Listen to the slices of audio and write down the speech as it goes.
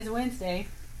Wednesday.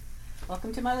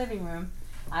 Welcome to my living room.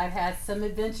 I've had some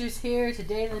adventures here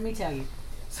today, let me tell you.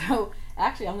 So,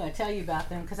 actually, I'm going to tell you about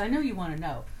them because I know you want to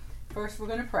know. First, we're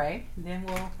going to pray. Then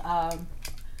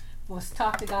we'll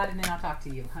talk to God, and then I'll talk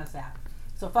to you. How's that?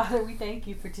 So, Father, we thank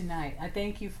you for tonight. I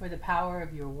thank you for the power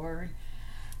of your word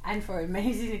and for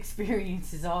amazing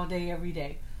experiences all day, every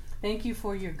day. Thank you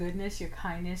for your goodness, your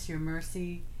kindness, your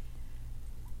mercy,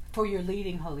 for your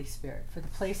leading, Holy Spirit, for the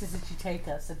places that you take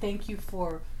us. So thank you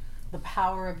for the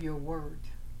power of your word.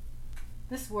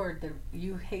 This word that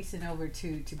you hasten over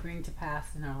to bring to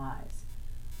pass in our lives.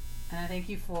 And I thank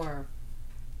you for,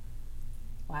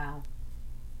 I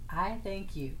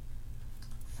thank you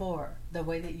for the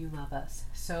way that you love us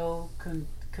so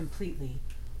completely.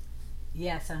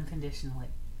 Yes, unconditionally.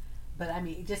 But I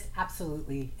mean, just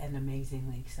absolutely and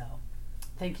amazingly so.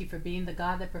 Thank you for being the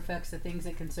God that perfects the things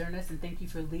that concern us, and thank you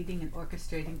for leading and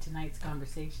orchestrating tonight's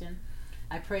conversation.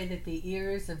 I pray that the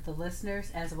ears of the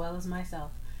listeners, as well as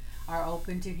myself, are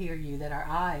open to hear you, that our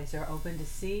eyes are open to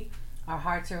see, our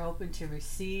hearts are open to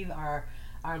receive, our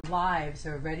lives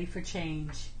are ready for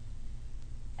change.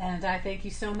 And I thank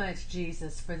you so much,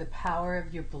 Jesus, for the power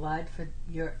of your blood, for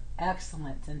your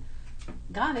excellence. And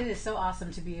God, it is so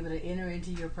awesome to be able to enter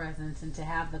into your presence and to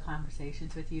have the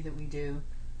conversations with you that we do.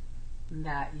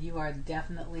 That you are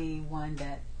definitely one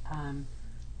that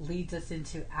leads us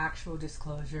into actual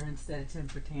disclosure instead of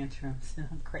temper tantrums. And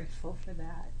I'm grateful for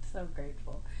that. So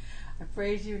grateful. I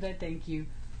praise you and I thank you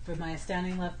for my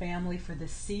Astounding Love family, for the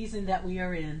season that we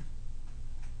are in,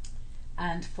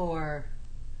 and for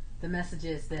the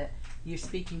messages that you're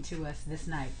speaking to us this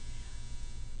night.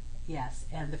 Yes,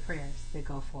 and the prayers that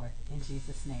go forth in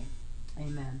Jesus' name.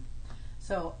 Amen.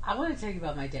 So I want to tell you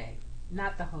about my day.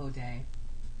 Not the whole day,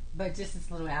 but just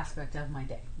this little aspect of my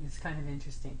day. It's kind of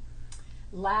interesting.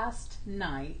 Last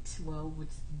night,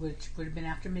 which would have been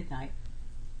after midnight,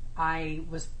 I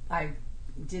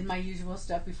did my usual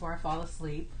stuff before I fall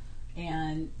asleep,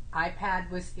 and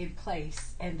iPad was in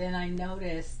place, and then I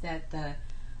noticed that the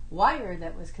wire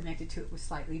that was connected to it was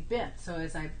slightly bent. So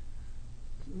as I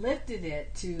lifted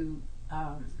it to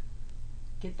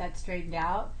get that straightened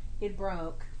out, it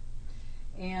broke,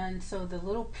 and so the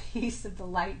little piece of the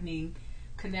lightning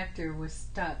connector was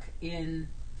stuck in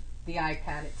the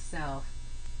iPad itself,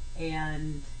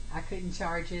 and I couldn't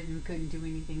charge it and couldn't do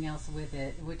anything else with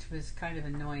it, which was kind of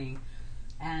annoying.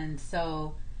 And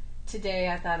so today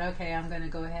I thought, okay, I'm going to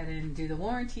go ahead and do the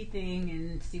warranty thing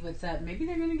and see what's up. Maybe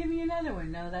they're going to give me another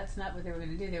one. No, that's not what they were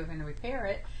going to do. They were going to repair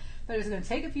it, but it was going to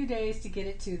take a few days to get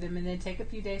it to them, and then take a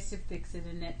few days to fix it,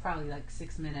 and it probably like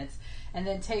 6 minutes, and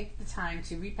then take the time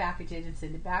to repackage it and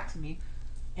send it back to me.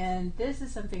 And this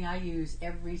is something I use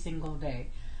every single day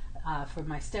for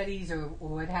my studies or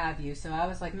what have you. So I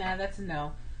was like, nah, that's a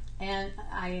no. And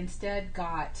I instead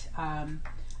got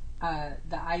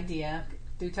the idea,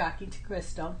 through talking to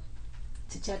Crystal,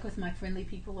 to check with my friendly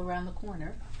people around the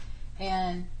corner.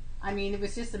 And I mean, it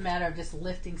was just a matter of just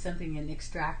lifting something and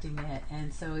extracting it.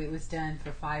 And so it was done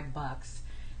for $5.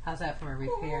 How's that for a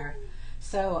repair?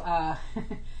 So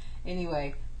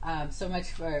anyway, so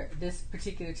much for this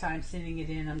particular time sending it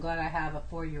in. I'm glad I have a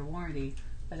 4-year warranty,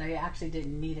 but I actually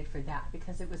didn't need it for that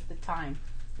because it was the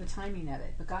timing of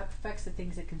it. But God perfects the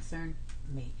things that concern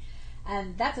me.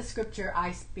 And that's a scripture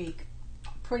I speak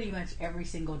pretty much every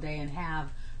single day and have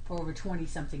for over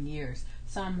 20-something years.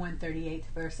 Psalm 138,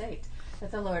 verse 8,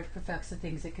 that the Lord perfects the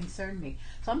things that concern me.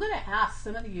 So I'm going to ask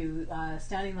some of you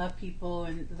Astounding Love people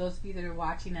and those of you that are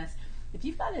watching us, if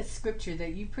you've got a scripture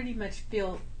that you pretty much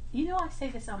feel, I say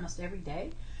this almost every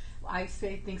day. I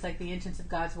say things like the entrance of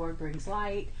God's word brings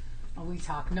light. We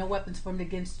talk, no weapons formed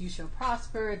against you shall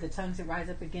prosper. The tongues that rise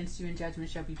up against you in judgment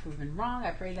shall be proven wrong.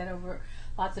 I pray that over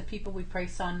lots of people. We pray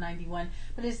Psalm 91.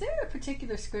 But is there a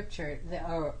particular scripture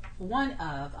or one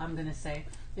of, I'm going to say,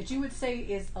 that you would say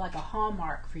is like a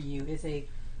hallmark for you, is a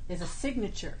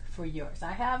signature for yours?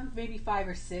 I have maybe 5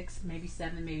 or 6, maybe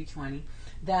 7, maybe 20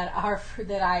 that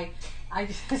I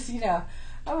just,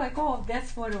 I'm like, oh,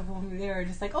 that's one of them there.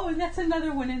 Just like, oh, and that's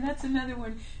another one, and that's another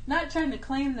one. Not trying to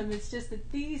claim them. It's just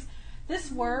that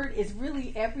this word is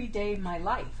really every day my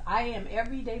life. I am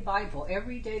everyday Bible,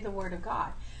 every day the Word of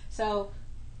God. So,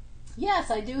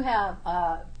 yes, I do have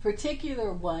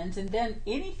particular ones, and then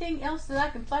anything else that I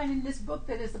can find in this book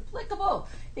that is applicable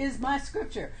is my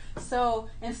scripture. So,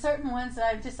 and certain ones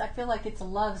I feel like it's a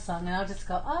love song, and I'll just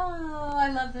go, oh,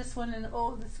 I love this one, and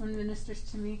oh, this one ministers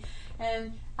to me.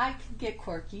 And I can get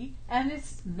quirky, and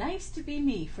it's nice to be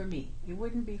me for me. It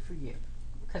wouldn't be for you,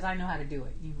 because I know how to do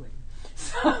it. You wouldn't.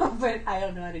 So, but I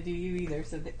don't know how to do you either,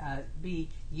 so be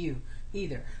you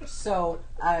either. So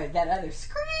that other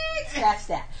scratch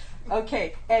that.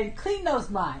 Okay, and clean those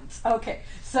minds. Okay,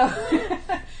 so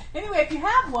anyway, if you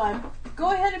have one,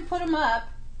 go ahead and put them up.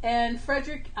 And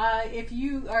Frederick, if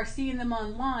you are seeing them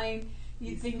online,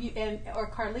 you think you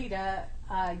or Carlita,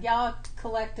 y'all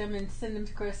collect them and send them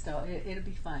to Crystal. It'll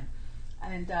be fun,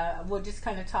 and we'll just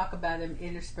kind of talk about them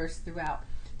interspersed throughout.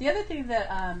 The other thing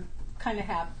that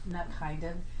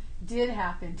did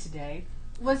happen today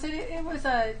was it was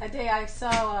a day I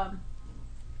saw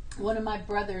one of my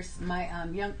brothers,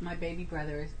 my baby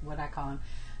brother is what I call him,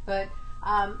 but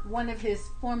one of his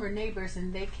former neighbors,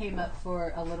 and they came up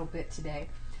for a little bit today.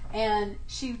 And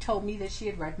she told me that she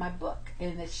had read my book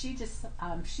and that she just,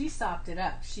 she sopped it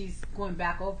up. She's going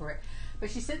back over it. But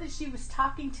she said that she was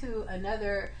talking to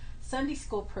another Sunday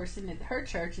school person at her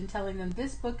church and telling them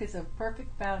this book is a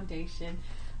perfect foundation,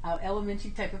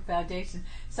 elementary type of foundation.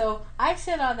 So I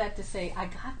said all that to say I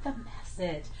got the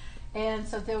message. And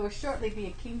so there will shortly be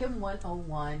a Kingdom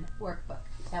 101 workbook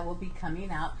that will be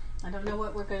coming out. I don't know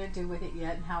what we're going to do with it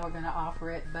yet and how we're going to offer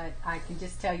it, but I can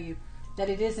just tell you that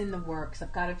it is in the works.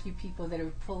 I've got a few people that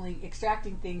are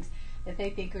extracting things that they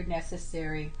think are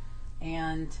necessary,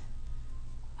 and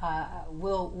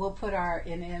we'll put our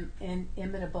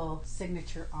inimitable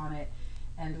signature on it,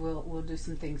 and we'll do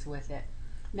some things with it.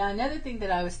 Now, another thing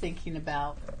that I was thinking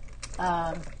about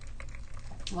while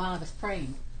I was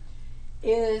praying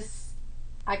is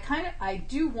I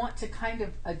do want to kind of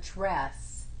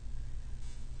address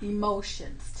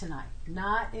emotions tonight,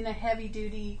 not in a heavy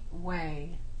duty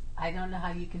way. I don't know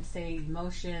how you can say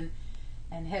emotion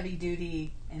and heavy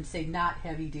duty and say not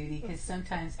heavy duty, because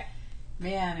sometimes,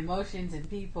 man, emotions and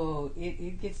people,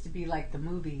 it gets to be like the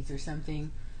movies or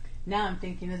something. Now I'm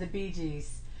thinking of the Bee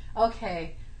Gees.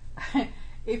 Okay,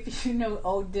 if you know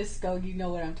old disco, you know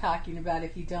what I'm talking about.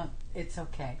 If you don't, it's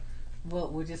okay.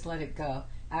 We'll just let it go.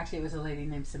 Actually, it was a lady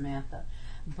named Samantha.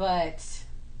 But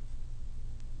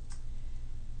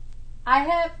I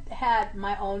have had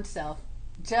my own self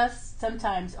just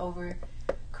sometimes over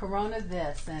Corona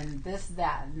this and this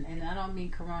that, and I don't mean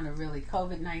Corona really,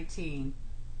 COVID-19,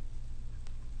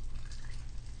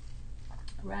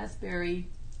 raspberry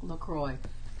LaCroix.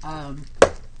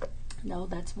 No,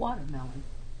 that's watermelon.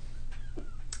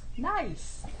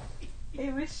 Nice.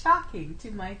 It was shocking to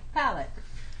my palate,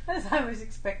 as I was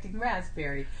expecting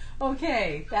raspberry.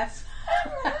 Okay, that's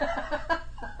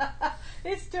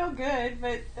it's still good,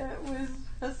 but it was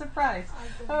a surprise.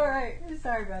 All right,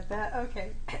 sorry about that.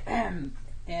 Okay,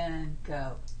 and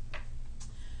go.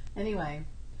 Anyway,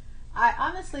 I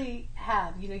honestly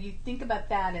have, you think about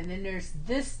that, and then there's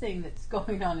this thing that's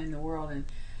going on in the world, and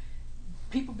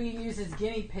people being used as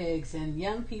guinea pigs, and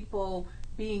young people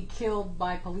being killed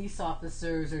by police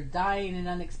officers or dying in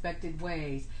unexpected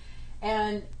ways.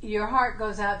 And your heart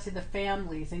goes out to the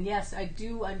families. And yes, I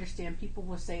do understand people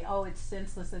will say, oh, it's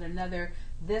senseless that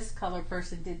this color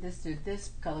person did this to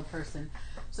this color person.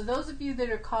 So those of you that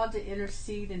are called to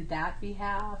intercede in that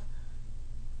behalf,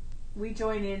 we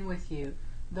join in with you.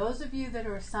 Those of you that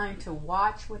are assigned to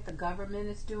watch what the government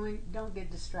is doing, don't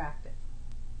get distracted.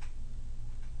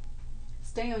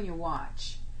 Stay on your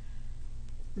watch.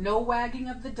 No wagging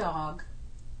of the dog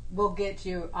will get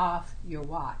you off your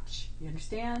watch. You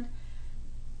understand?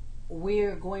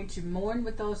 We're going to mourn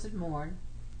with those that mourn.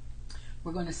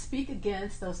 We're going to speak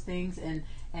against those things and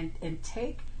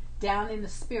take down in the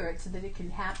spirit so that it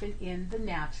can happen in the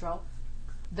natural.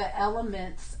 The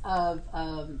elements of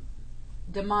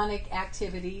demonic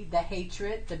activity, the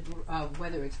hatred,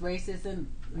 whether it's racism,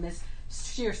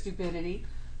 sheer stupidity,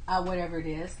 whatever it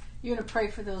is. You're going to pray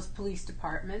for those police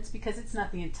departments, because it's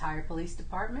not the entire police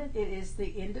department. It is the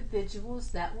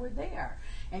individuals that were there.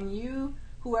 And you,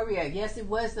 whoever you are, yes, it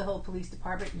was the whole police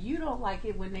department. You don't like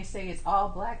it when they say it's all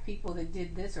black people that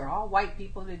did this, or all white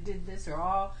people that did this, or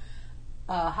all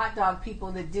hot dog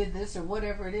people that did this, or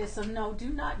whatever it is. So no, do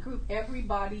not group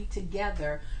everybody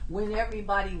together when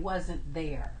everybody wasn't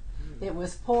there. It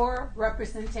was poor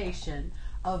representation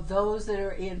of those that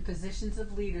are in positions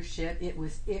of leadership. It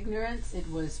was ignorance. It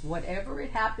was whatever it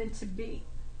happened to be.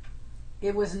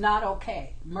 It was not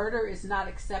okay. Murder is not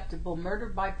acceptable. Murder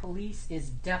by police is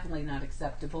definitely not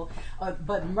acceptable.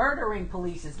 But murdering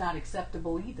police is not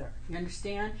acceptable either. You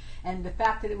understand? And the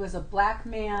fact that it was a black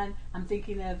man, I'm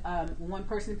thinking of one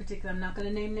person in particular. I'm not going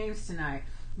to name names tonight.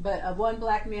 But one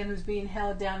black man who's being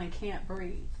held down and can't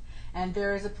breathe. And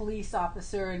there is a police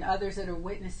officer and others that are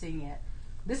witnessing it.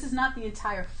 This is not the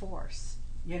entire force.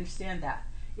 You understand that?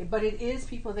 But it is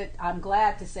people that I'm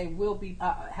glad to say will be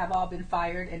have all been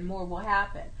fired, and more will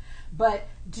happen. But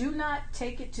do not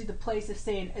take it to the place of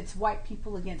saying it's white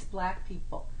people against black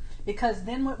people, Because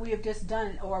then what we have just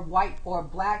done, or white or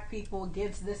black people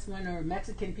against this one, or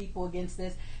Mexican people against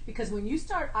this, because when you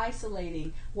start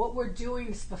isolating, what we're doing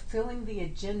is fulfilling the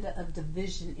agenda of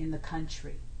division in the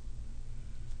country.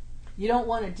 You don't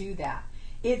want to do that.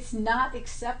 It's not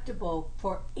acceptable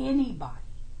for anybody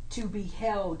to be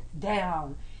held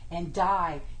down and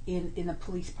die in a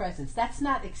police presence. That's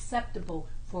not acceptable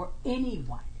for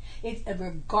anyone. It's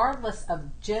regardless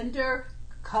of gender,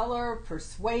 color,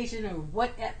 persuasion, or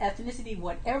what ethnicity,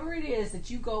 whatever it is that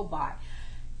you go by.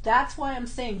 That's why I'm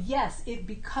saying yes,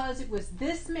 because it was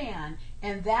this man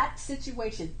and that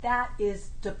situation, that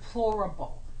is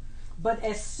deplorable. But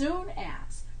as soon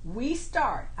as we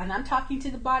start, and I'm talking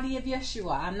to the body of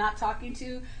Yeshua, I'm not talking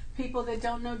to people that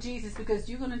don't know Jesus, because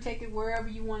you're going to take it wherever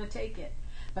you want to take it.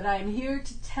 But I'm here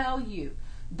to tell you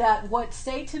that what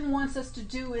Satan wants us to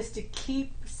do is to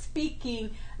keep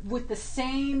speaking with the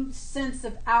same sense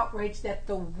of outrage that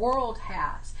the world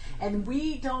has. And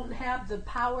we don't have the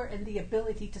power and the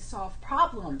ability to solve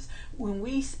problems when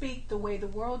we speak the way the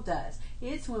world does.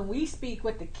 It's when we speak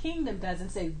what the kingdom does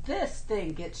and say, this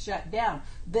thing gets shut down.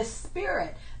 The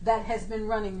spirit that has been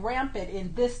running rampant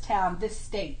in this town, this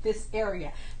state, this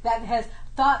area, that has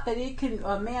thought that it can,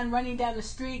 a man running down the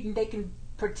street and they can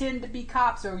pretend to be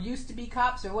cops or used to be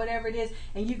cops or whatever it is,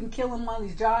 and you can kill him while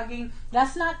he's jogging.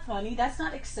 That's not funny. That's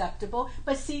not acceptable.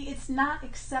 But see, it's not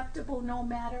acceptable no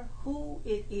matter who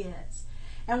it is.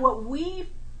 And what we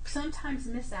sometimes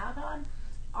miss out on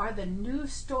are the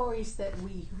news stories that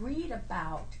we read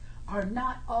about are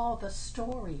not all the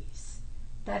stories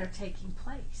that are taking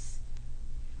place.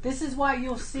 This is why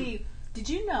you'll see, did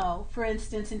you know, for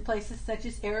instance, in places such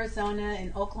as Arizona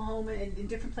and Oklahoma and in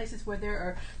different places where there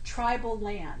are tribal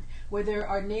land, where there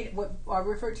are what are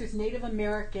referred to as Native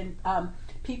American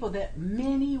people, that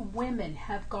many women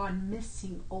have gone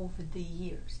missing over the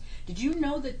years? Did you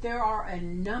know that there are a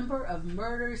number of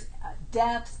murders,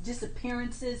 deaths,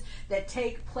 disappearances that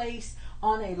take place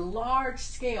on a large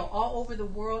scale all over the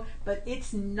world, but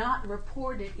it's not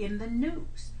reported in the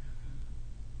news?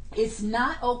 It's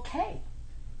not okay.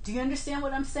 Do you understand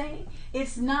what I'm saying?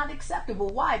 It's not acceptable.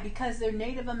 Why? Because they're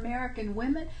Native American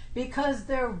women, because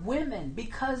they're women,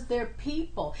 because they're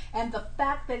people. And the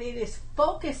fact that it is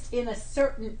focused in a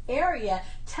certain area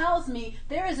tells me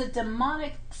there is a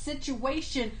demonic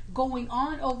situation going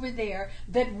on over there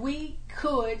that we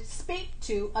could speak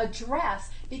to, address,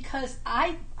 because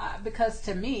because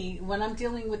to me, when I'm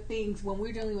dealing with things, when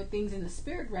we're dealing with things in the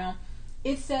spirit realm,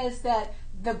 it says that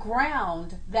the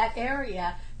ground, that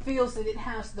area, feels that it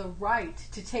has the right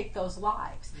to take those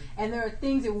lives. And there are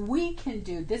things that we can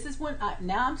do. This is when,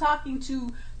 now I'm talking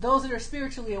to those that are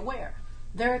spiritually aware.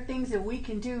 There are things that we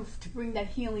can do to bring that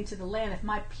healing to the land. If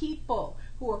my people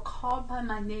who are called by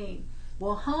my name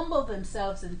will humble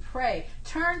themselves and pray,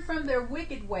 turn from their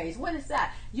wicked ways. What is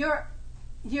that? Your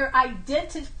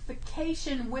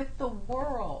identification with the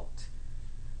world,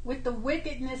 with the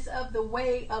wickedness of the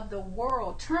way of the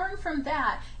world. Turn from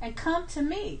that and come to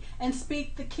me and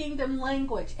speak the kingdom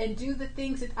language and do the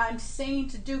things that I'm saying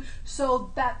to do,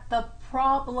 so that the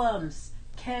problems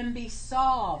can be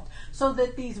solved, so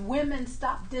that these women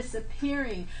stop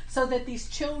disappearing, so that these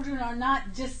children are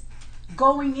not just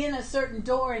going in a certain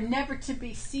door and never to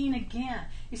be seen again.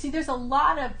 You see, there's a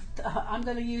lot of, I'm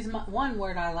going to use one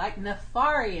word I like,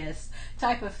 nefarious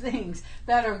type of things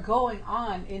that are going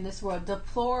on in this world.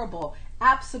 Deplorable,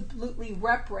 absolutely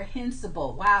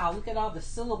reprehensible. Wow, look at all the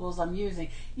syllables I'm using.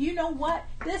 You know what?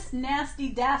 This nasty,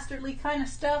 dastardly kind of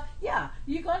stuff, yeah,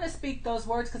 you're going to speak those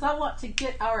words, because I want to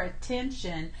get our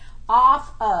attention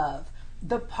off of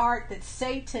the part that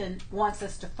Satan wants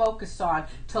us to focus on,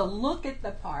 to look at the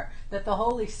part that the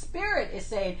Holy Spirit is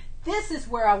saying, this is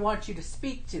where I want you to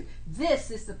speak to.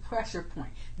 This is the pressure point.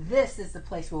 This is the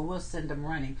place where we'll send them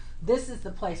running. This is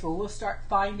the place where we'll start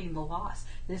finding the lost.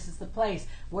 This is the place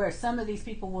where some of these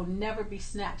people will never be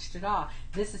snatched at all.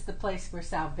 This is the place where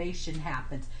salvation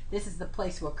happens. This is the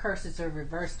place where curses are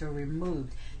reversed or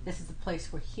removed. This is the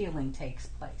place where healing takes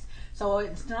place. So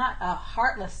it's not a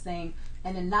heartless thing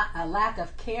and not a lack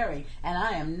of caring. And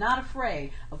I am not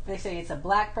afraid if they say it's a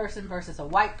black person versus a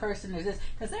white person or this,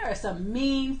 because there are some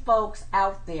mean folks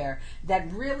out there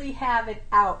that really have it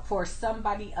out for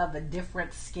somebody of a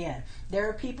different skin. There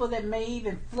are people that may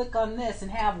even flick on this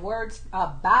and have words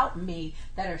about me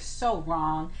that are so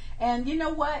wrong. And you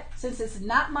know what? Since it's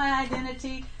not my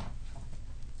identity,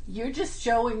 you're just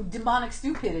showing demonic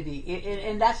stupidity,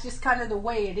 and that's just kind of the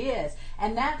way it is.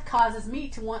 And that causes me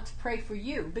to want to pray for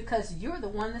you, because you're the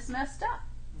one that's messed up.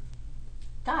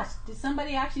 Gosh, did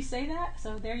somebody actually say that?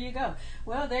 So there you go.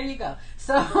 Well, there you go.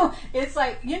 So it's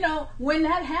like, when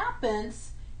that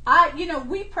happens,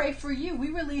 We pray for you. We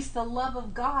release the love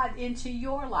of God into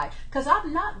your life. Because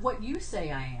I'm not what you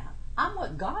say I am. I'm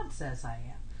what God says I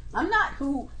am. I'm not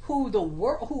who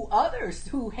others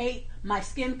who hate my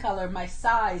skin color, my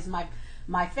size,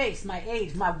 my face, my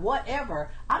age, my whatever.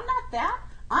 I'm not that.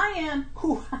 I am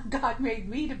who God made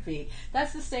me to be.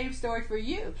 That's the same story for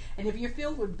you. And if you're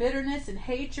filled with bitterness and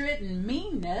hatred and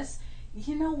meanness,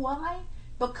 you know why?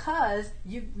 Because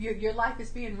your life is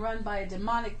being run by a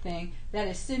demonic thing that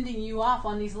is sending you off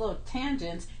on these little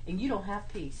tangents, and you don't have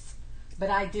peace. But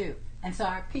I do. And so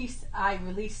our peace I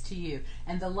release to you.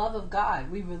 And the love of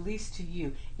God we release to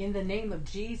you in the name of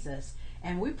Jesus.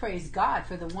 And we praise God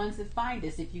for the ones that find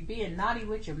us. If you're being naughty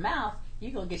with your mouth,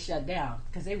 you're going to get shut down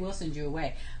because they will send you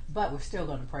away. But we're still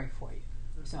going to pray for you.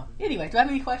 So anyway, do I have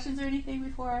any questions or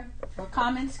anything or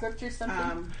comments, scripture,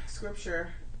 something? Scripture.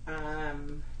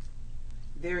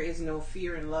 There is no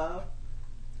fear in love.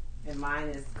 And mine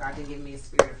is, God didn't give me a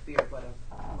spirit of fear, but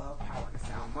of love, power, and a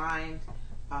sound mind.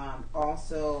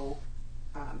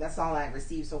 That's all I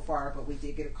received so far, but we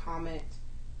did get a comment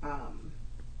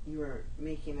you were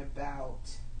making about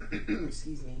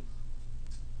excuse me,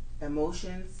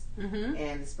 emotions. Mm-hmm.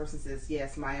 And this person says,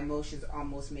 yes, my emotions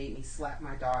almost made me slap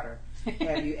my daughter.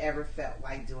 Have you ever felt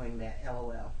like doing that?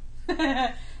 LOL.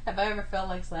 Have I ever felt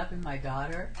like slapping my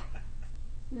daughter?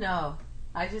 No,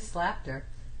 I just slapped her.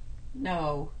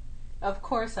 No, of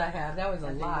course I have. That was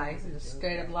a lie. It was a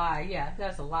straight up lie. Yeah,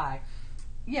 that's a lie.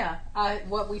 Yeah,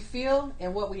 what we feel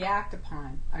and what we act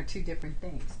upon are two different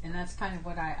things. And that's kind of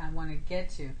what I want to get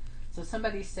to. So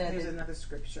somebody said... Here's another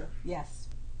scripture. Yes.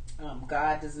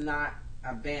 God does not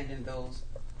abandon those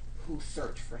who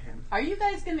search for him. Are you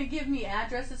guys going to give me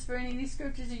addresses for any of these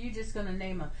scriptures, or are you just going to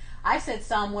name them? I said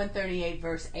Psalm 138,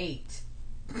 verse 8.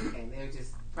 And they're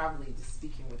just probably just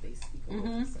speaking what they speak over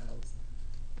themselves.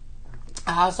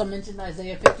 I also mentioned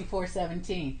Isaiah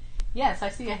 54:17. Yes, I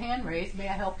see a hand raised. May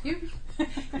I help you?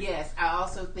 Yes, I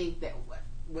also think that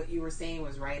what you were saying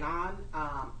was right on.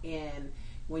 And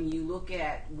when you look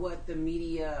at what the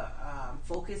media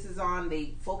focuses on,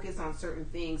 they focus on certain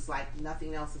things like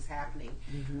nothing else is happening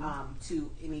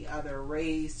to any other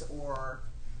race or,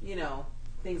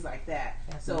 things like that.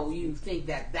 So you think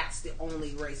that that's the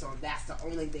only race or that's the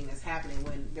only thing that's happening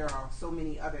when there are so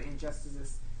many other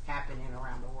injustices happening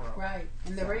around the world. Right.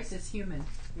 And the race is human.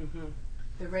 Mm-hmm.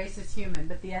 The race is human,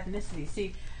 but the ethnicity.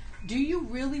 See, do you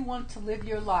really want to live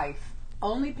your life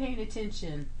only paying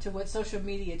attention to what social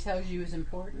media tells you is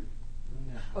important?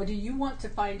 No. Or do you want to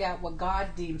find out what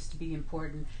God deems to be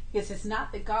important? Because it's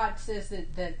not that God says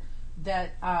that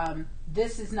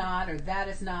this is not or that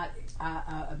is not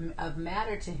of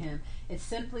matter to him. It's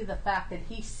simply the fact that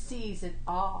he sees it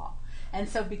all. And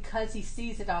so because he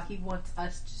sees it all, he wants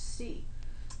us to see.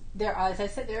 As I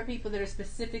said, there are people that are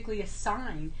specifically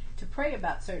assigned to pray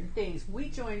about certain things. We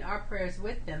join our prayers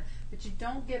with them, but you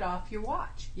don't get off your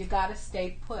watch. You got to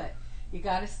stay put. You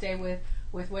got to stay with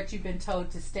what you've been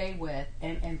told to stay with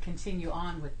and continue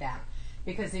on with that.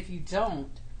 Because if you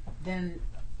don't, then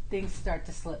things start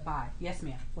to slip by. Yes,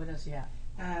 ma'am. What else you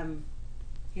have?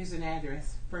 Here's an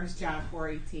address. 1 John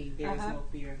 4:18. There is no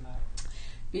fear in love.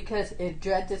 Because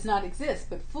dread does not exist,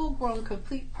 but full-grown,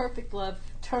 complete, perfect love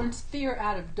turns fear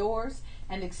out of doors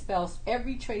and expels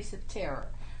every trace of terror.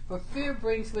 For fear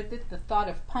brings with it the thought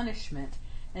of punishment,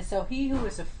 and so he who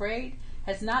is afraid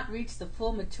has not reached the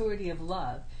full maturity of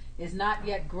love, is not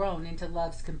yet grown into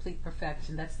love's complete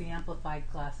perfection. That's the Amplified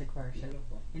Classic Version.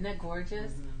 Beautiful. Isn't that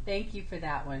gorgeous? Mm-hmm. Thank you for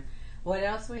that one. What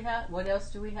else we have? What else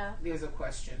do we have? There's a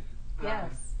question.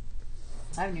 Yes.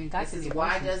 I haven't even got to the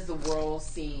why emotions. does the world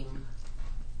seem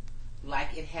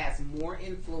like it has more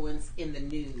influence in the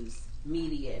news,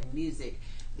 media, and music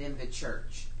than the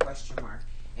church? ?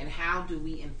 And how do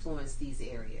we influence these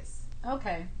areas?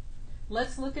 Okay,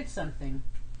 let's look at something.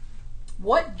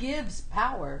 What gives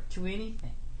power to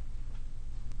anything?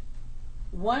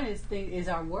 One is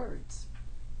our words.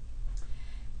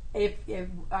 If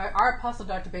our apostle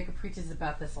Dr. Baker preaches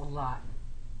about this a lot.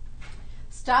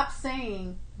 Stop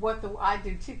saying I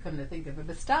do too, come to think of it,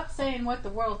 but stop saying what the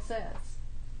world says.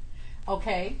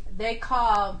 Okay, they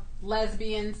call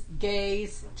lesbians,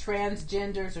 gays,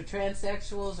 transgenders or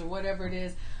transsexuals or whatever it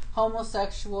is,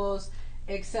 homosexuals,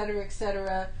 etc.,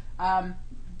 etc.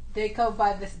 They go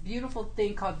by this beautiful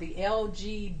thing called the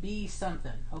LGB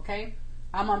something, okay?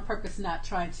 I'm on purpose not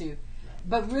trying to.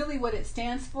 But really what it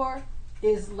stands for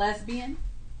is lesbian,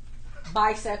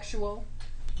 bisexual,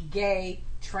 gay,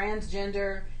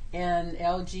 transgender, and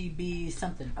LGB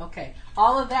something. Okay,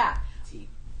 all of that.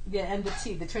 Yeah, and the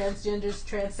T, the transgenders,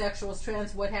 transsexuals,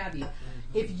 trans, what have you.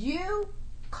 If you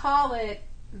call it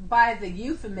by the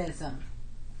euphemism,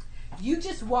 you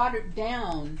just watered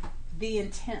down the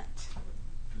intent.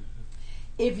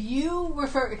 If you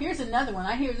refer, here's another one.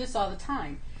 I hear this all the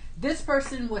time. This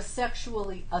person was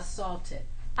sexually assaulted.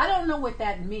 I don't know what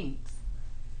that means.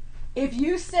 If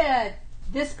you said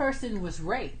this person was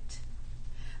raped,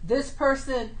 this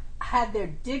person had their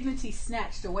dignity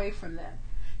snatched away from them,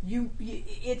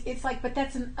 it's like, but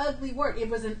that's an ugly word. It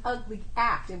was an ugly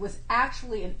act. It was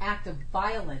actually an act of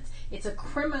violence. It's a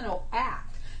criminal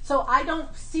act. So I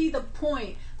don't see the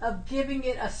point of giving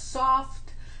it a soft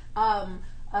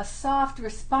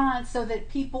response so that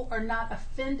people are not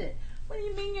offended. What do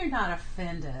you mean you're not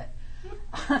offended?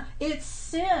 It's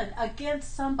sin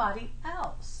against somebody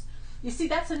else. You see,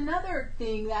 that's another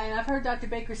thing, and I've heard Dr.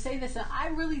 Baker say this, and I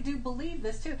really do believe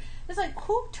this too. It's like,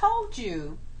 who told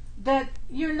you that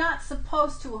you're not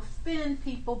supposed to offend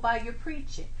people by your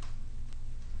preaching?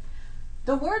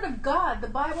 The Word of God, the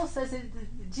Bible says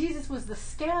that Jesus was the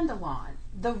scandalon,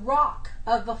 the rock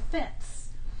of offense.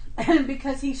 And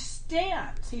because he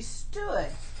stands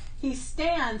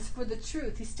for the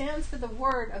truth. He stands for the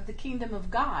word of the kingdom of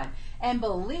God. And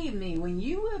believe me, when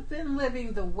you have been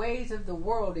living the ways of the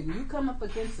world and you come up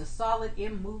against a solid,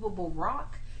 immovable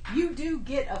rock, you do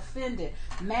get offended,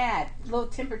 mad, little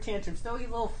temper tantrums, throw your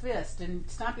little fist and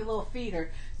stomp your little feet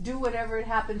or do whatever it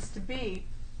happens to be,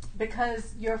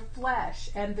 because your flesh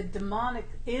and the demonic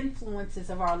influences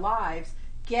of our lives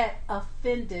get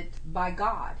offended by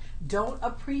God. Don't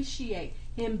appreciate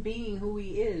him being who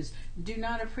he is. Do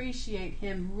not appreciate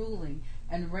him ruling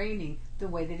and reigning the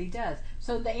way that he does.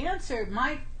 So the answer,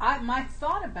 my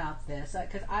thought about this,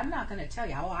 because I'm not going to tell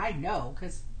you how I know,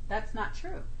 because that's not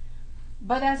true.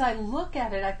 But as I look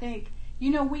at it, I think,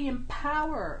 we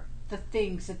empower the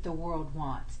things that the world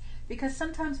wants, because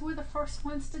sometimes we're the first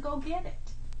ones to go get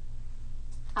it.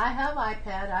 I have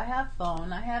iPad, I have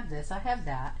phone, I have this, I have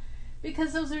that,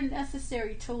 because those are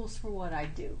necessary tools for what I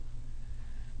do.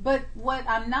 But what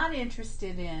I'm not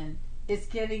interested in is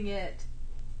getting it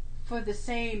for the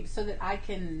same, so that I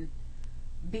can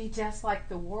be just like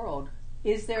the world.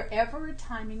 Is there ever a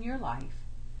time in your life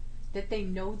that they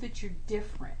know that you're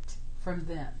different from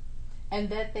them, and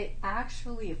that they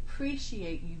actually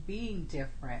appreciate you being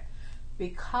different?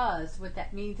 Because what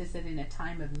that means is that in a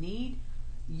time of need,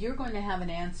 you're going to have an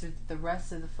answer that the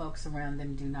rest of the folks around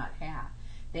them do not have.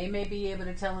 They may be able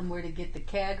to tell them where to get the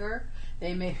kegger.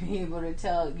 They may be able to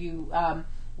tell you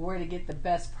where to get the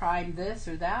best prime this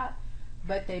or that.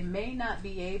 But they may not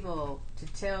be able to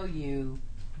tell you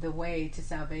the way to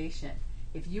salvation.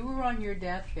 If you were on your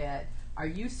deathbed, are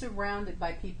you surrounded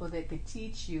by people that could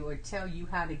teach you or tell you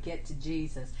how to get to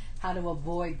Jesus, how to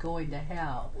avoid going to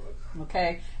hell?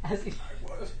 Okay?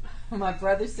 My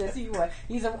brother says he was.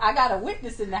 I got a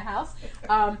witness in the house.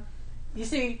 You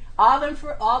see, all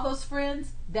those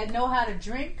friends that know how to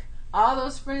drink, all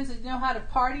those friends that know how to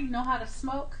party, know how to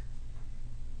smoke,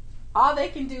 all they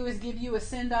can do is give you a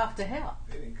send-off to hell.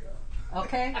 They didn't come.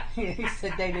 Okay? He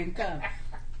said they didn't come.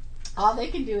 All they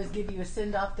can do is give you a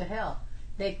send-off to hell.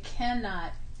 They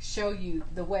cannot show you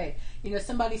the way.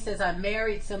 Somebody says, I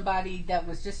married somebody that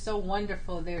was just so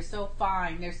wonderful. They're so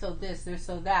fine. They're so this. They're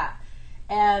so that.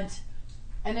 And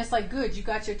it's like, good, you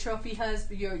got your trophy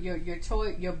husband, your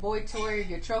toy, your boy toy,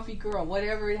 your trophy girl,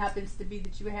 whatever it happens to be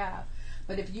that you have.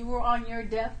 But if you were on your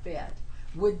deathbed,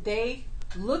 would they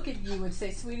look at you and say,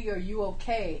 sweetie, are you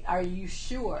okay? Are you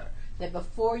sure that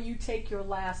before you take your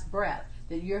last breath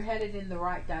that you're headed in the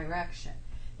right direction?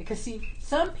 Because see,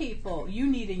 some people you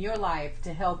need in your life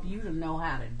to help you to know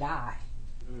how to die.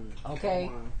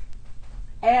 Okay?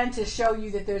 And to show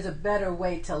you that there's a better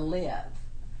way to live.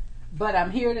 But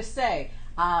I'm here to say,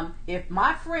 if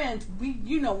my friends, we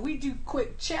do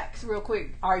quick checks real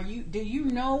quick. Do you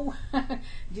know,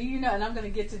 and I'm going to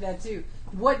get to that too.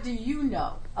 What do you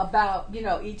know about,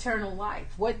 eternal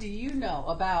life? What do you know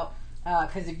about,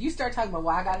 because if you start talking about,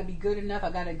 well, I got to be good enough, I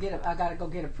got to go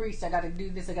get a priest, I got to do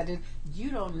this, you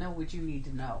don't know what you need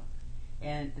to know.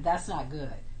 And that's not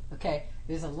good. Okay?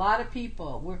 There's a lot of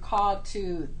people, we're called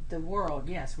to the world.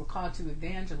 Yes, we're called to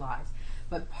evangelize.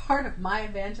 But part of my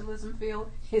evangelism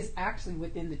field is actually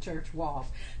within the church walls.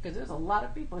 Because there's a lot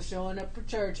of people showing up for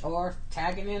church or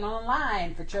tagging in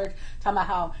online for church, talking about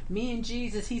how me and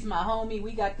Jesus, he's my homie,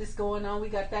 we got this going on, we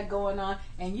got that going on,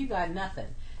 and you got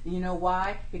nothing. You know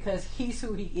why? Because he's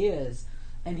who he is.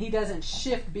 And he doesn't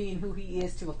shift being who he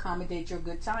is to accommodate your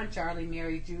good time, Charlie,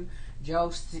 Mary,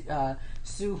 Joe,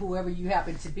 Sue, whoever you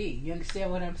happen to be. You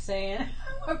understand what I'm saying?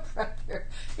 My brother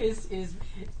is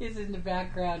in the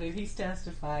background and he's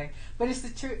testifying. But it's the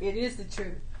truth. It is the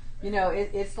truth.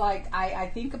 It's like I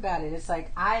think about it. It's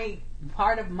like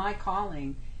part of my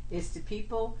calling is to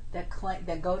people that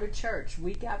go to church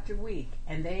week after week,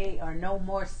 and they are no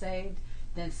more saved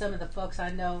than some of the folks I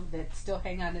know that still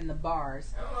hang out in the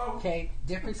bars. Hello. Okay,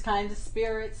 different kinds of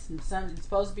spirits, and some it's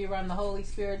supposed to be around the Holy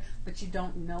Spirit, but you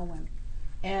don't know Him.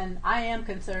 And I am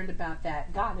concerned about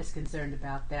that. God is concerned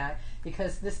about that,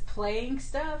 because this playing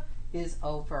stuff is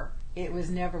over. It was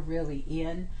never really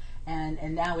in,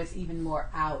 and now it's even more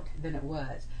out than it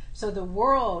was. So the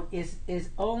world is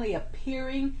only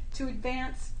appearing to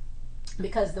advance,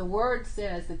 because the word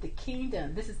says that the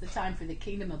kingdom, this is the time for the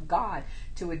kingdom of God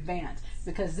to advance,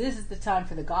 because this is the time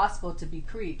for the gospel to be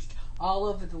preached all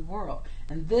over the world.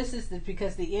 And this is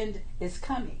because the end is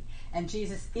coming. And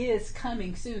Jesus is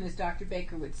coming soon, as Dr.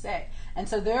 Baker would say. And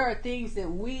so there are things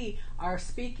that we are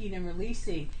speaking and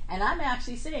releasing. And I'm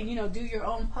actually saying, do your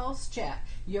own pulse check,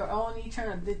 your own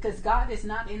eternal, because God is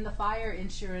not in the fire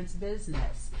insurance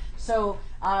business. So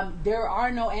there are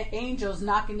no angels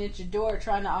knocking at your door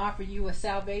trying to offer you a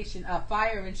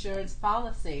fire insurance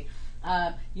policy.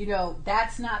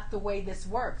 That's not the way this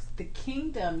works. The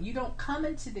kingdom, you don't come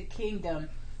into the kingdom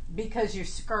because you're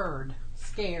scared.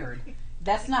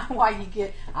 That's not why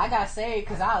I got saved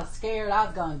because I was scared I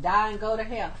was going to die and go to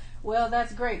hell. Well,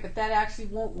 that's great, but that actually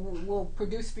will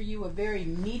produce for you a very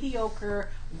mediocre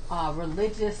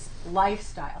religious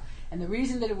lifestyle. And the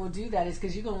reason that it will do that is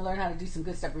because you're going to learn how to do some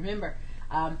good stuff. Remember,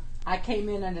 I came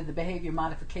in under the behavior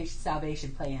modification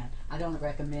salvation plan. I don't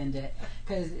recommend it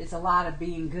because it's a lot of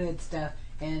being good stuff.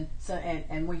 And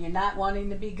when you're not wanting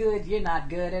to be good, you're not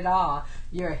good at all.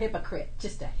 You're a hypocrite,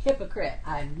 just a hypocrite.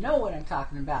 I know what I'm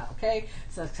talking about, okay?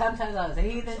 So sometimes I was a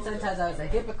heathen, sometimes I was a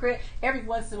hypocrite. Every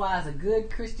once in a while I was a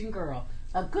good Christian girl.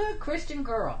 A good Christian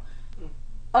girl.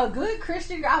 I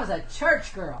was a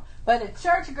church girl. But a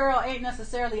church girl ain't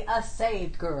necessarily a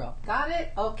saved girl. Got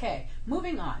it? Okay.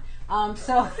 Moving on.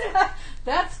 So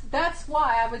that's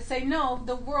why I would say no,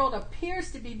 the world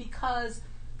appears to be because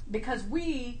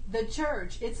we, the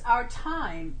church, it's our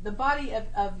time, the body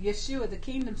of Yeshua, the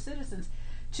kingdom citizens,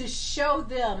 to show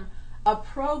them a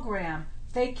program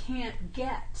they can't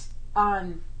get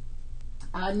on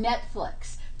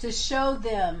Netflix, to show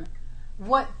them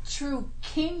what true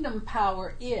kingdom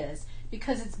power is,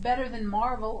 because it's better than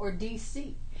Marvel or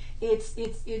DC. It's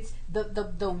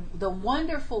the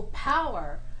wonderful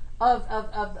power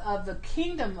of the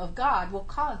kingdom of God will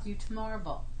cause you to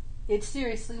marvel. It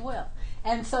seriously will.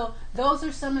 And so those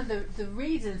are some of the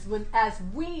reasons as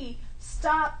we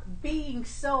stop being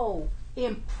so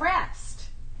impressed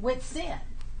with sin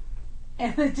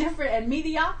and the different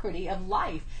mediocrity of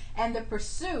life and the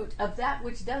pursuit of that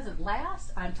which doesn't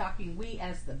last. I'm talking we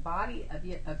as the body of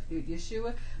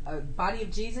Yeshua, body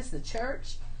of Jesus, the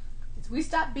church. As we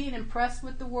stop being impressed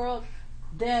with the world,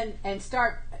 then and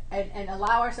start and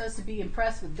allow ourselves to be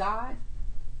impressed with God,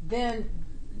 then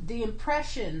the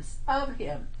impressions of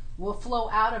Him will flow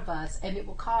out of us, and it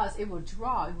will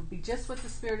draw. It will be just what the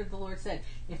Spirit of the Lord said.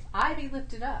 If I be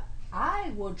lifted up,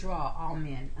 I will draw all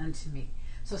men unto me.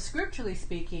 So scripturally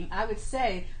speaking, I would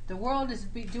say the world is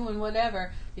doing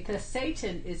whatever because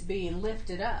Satan is being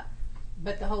lifted up,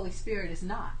 but the Holy Spirit is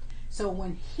not. So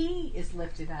when He is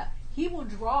lifted up, He will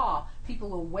draw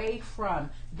people away from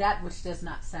that which does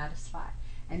not satisfy.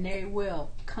 And they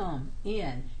will come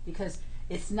in, because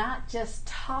it's not just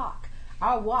talk.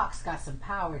 Our walk's got some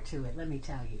power to it, let me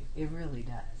tell you. It really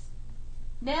does.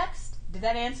 Next. Did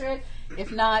that answer it?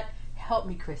 If not, help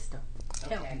me, Crystal.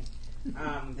 Help me.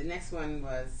 The next one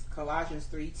was Colossians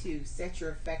 3:2. Set your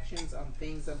affections on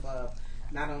things above,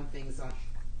 not on things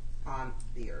on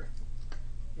the earth.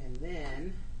 And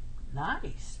then...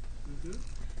 Nice.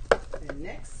 The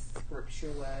next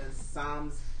scripture was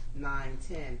Psalms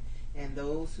 9:10. And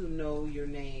those who know your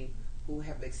name, who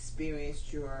have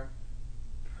experienced your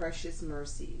precious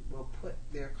mercy, will put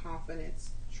their confident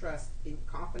trust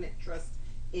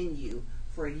in you.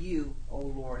 For you, O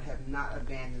Lord, have not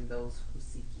abandoned those who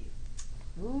seek you.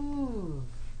 Ooh.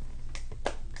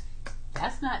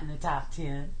 That's not in the top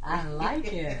 10. I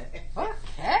like it.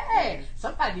 Okay.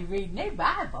 Somebody reading their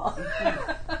Bible.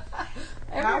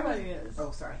 Everybody is.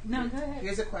 Oh, sorry. No, go ahead.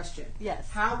 Here's a question. Yes.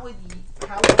 How would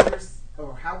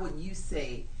you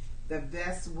say the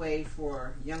best way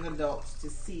for young adults to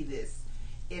see this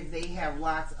if they have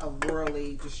lots of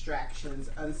worldly distractions,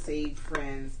 unsaved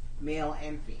friends, male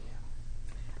and female?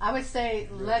 I would say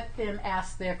let them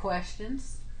ask their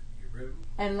questions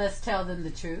and let's tell them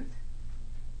the truth.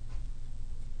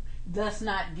 Thus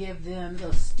not give them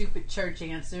those stupid church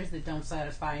answers that don't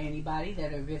satisfy anybody,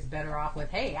 that are just better off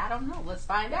with, hey, I don't know, let's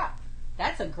find out.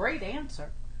 That's a great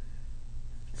answer.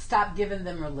 Stop giving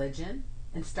them religion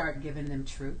and start giving them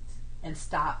truth, and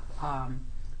stop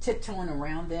tiptoeing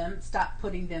around them. Stop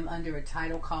putting them under a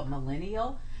title called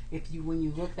millennial. When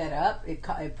you look that up, it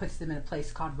puts them in a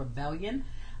place called rebellion.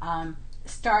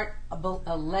 Start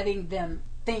letting them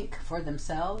think for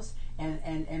themselves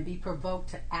and be provoked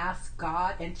to ask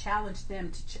God and challenge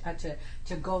them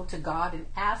to go to God and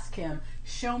ask Him,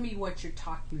 show me what you're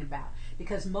talking about.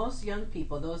 Because most young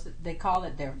people, they call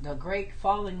it the great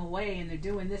falling away, and they're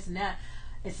doing this and that.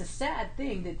 It's a sad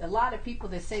thing that a lot of people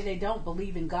that say they don't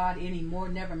believe in God anymore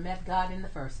never met God in the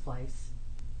first place.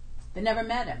 They never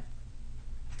met Him.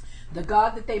 The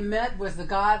God that they met was the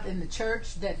God in the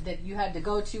church that you had to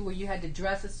go to, where you had to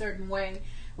dress a certain way,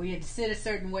 where you had to sit a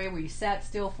certain way, where you sat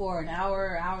still for an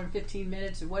hour and 15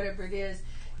 minutes, or whatever it is.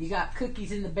 You got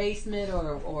cookies in the basement,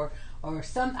 or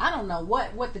some, I don't know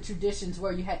what the traditions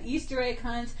were. You had Easter egg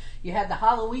hunts, you had the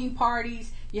Halloween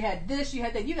parties, you had this, you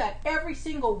had that. You got every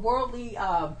single worldly,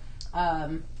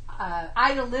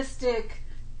 idealistic,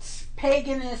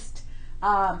 paganist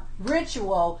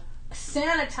ritual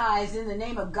sanitized in the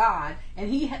name of God, and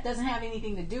He doesn't have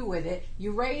anything to do with it.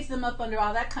 You raise them up under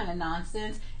all that kind of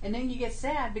nonsense, and then you get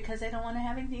sad because they don't want to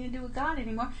have anything to do with God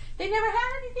anymore. They never had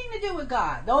anything to do with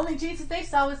God. The only Jesus they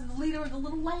saw was the leader of the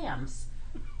little lambs.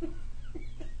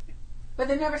 But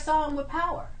they never saw Him with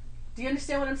power. Do you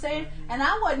understand what I'm saying? Mm-hmm. And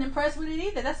I wasn't impressed with it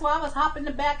either. That's why I was hopping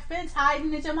the back fence,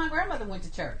 hiding until my grandmother went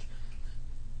to church.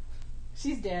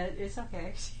 She's dead. It's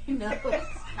okay. She knows.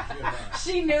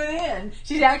 She knew then.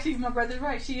 She's actually, my brother's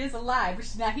right. She is alive, but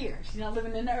she's not here. She's not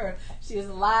living in the earth. She is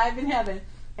alive in heaven.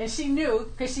 And she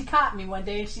knew, because she caught me one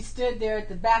day, and she stood there at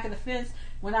the back of the fence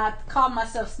when I caught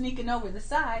myself sneaking over the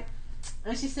side.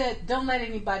 And she said, don't let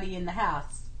anybody in the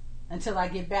house until I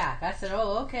get back. I said,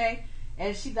 oh, okay.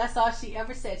 And that's all she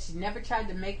ever said. She never tried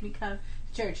to make me come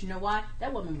to church. You know why?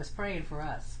 That woman was praying for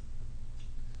us.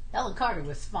 Ellen Carter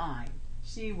was fine.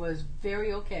 She was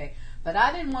very okay. But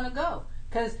I didn't want to go,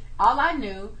 because all I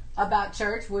knew about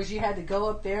church was you had to go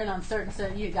up there, and on certain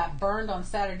Sunday you got burned on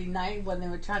Saturday night when they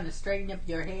were trying to straighten up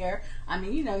your hair. I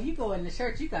mean, you go into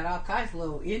church, you got all kinds of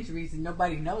little injuries that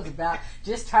nobody knows about,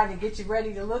 just trying to get you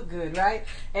ready to look good, right?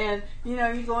 And you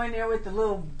go in there with the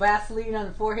little Vaseline on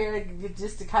the forehead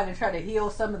just to kind of try to heal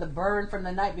some of the burn from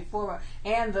the night before,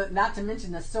 and not to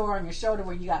mention the sore on your shoulder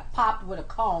where you got popped with a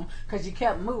comb because you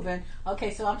kept moving.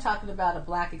 Okay, so I'm talking about a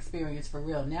black experience for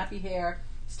real. Nappy hair,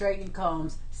 straightening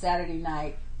combs, Saturday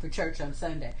night for church on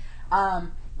Sunday.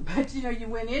 But you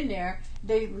went in there,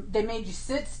 they made you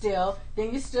sit still,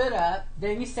 then you stood up,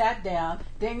 then you sat down,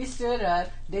 then you stood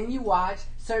up, then you watched.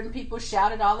 Certain people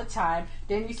shouted all the time.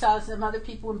 Then you saw some other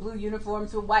people in blue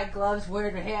uniforms with white gloves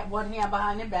wearing one hand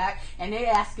behind their back, and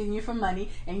they're asking you for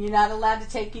money, and you're not allowed to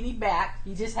take any back.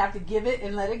 You just have to give it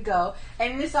and let it go.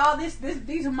 And it's all this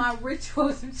these are my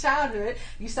rituals of childhood.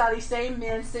 You saw these same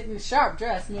men sitting in sharp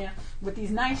dress, man, with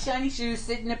these nice shiny shoes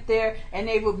sitting up there, and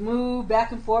they would move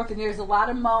back and forth, and there's a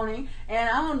lot of moaning, and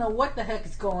I don't know what the heck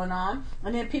is going on.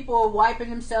 And then people were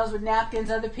wiping themselves with napkins.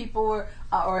 Other people were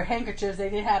or handkerchiefs. They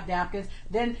didn't have napkins.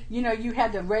 Then you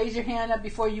had to raise your hand up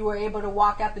before you were able to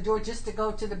walk out the door just to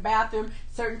go to the bathroom.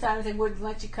 Certain times they wouldn't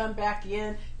let you come back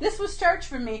in. This was church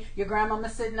for me. Your grandmama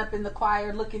sitting up in the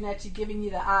choir looking at you, giving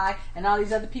you the eye, and all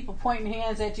these other people pointing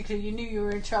hands at you because you knew you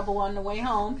were in trouble on the way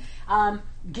home.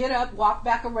 Get up, walk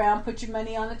back around, put your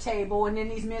money on the table, and then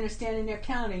these men are standing there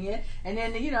counting it, and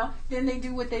then then they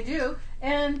do what they do,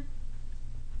 and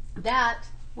that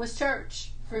was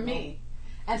church for me.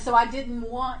 And so I didn't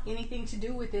want anything to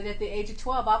do with it at the age of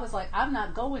 12. I was like, I'm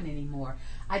not going anymore.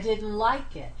 I didn't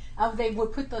like it. They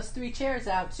would put those 3 chairs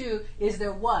out too. Is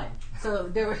there one? So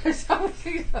there was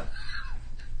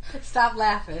stop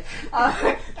laughing.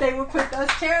 They would put those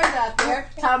chairs out there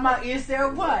talking about, is there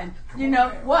one?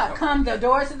 What? Come, the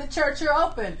doors of the church are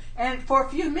open. And for a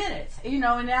few minutes, and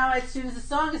now as soon as the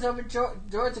song is over,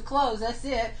 doors are closed. That's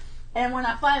it. And when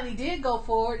I finally did go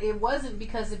forward, it wasn't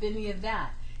because of any of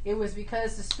that. It was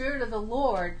because the Spirit of the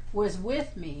Lord was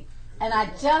with me, and I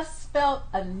just felt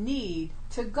a need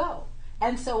to go.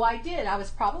 And so I did. I was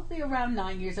probably around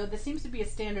 9 years old. There seems to be a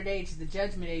standard age, the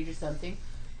judgment age or something.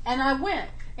 And I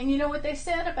went. And you know what they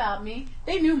said about me?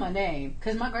 They knew my name,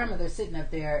 because my grandmother's sitting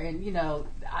up there, and,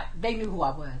 they knew who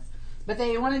I was. But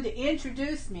they wanted to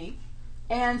introduce me,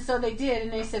 and so they did.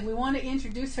 And they said, we want to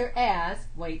introduce her as,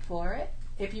 wait for it,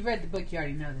 if you read the book, you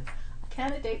already know this, a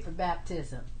candidate for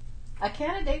baptism. A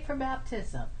candidate for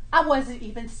baptism. I wasn't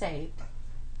even saved.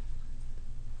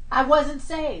 I wasn't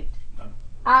saved.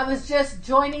 I was just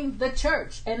joining the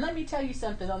church. And let me tell you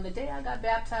something. On the day I got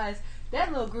baptized,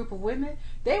 that little group of women,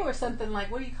 they were something like,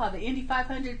 what do you call the Indy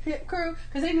 500 pit crew?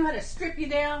 Because they knew how to strip you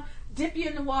down, dip you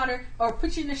in the water, or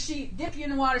put you in the sheet, dip you in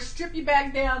the water, strip you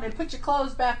back down, and put your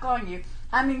clothes back on you.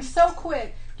 I mean, so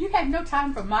quick. You had no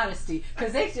time for modesty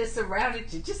because they just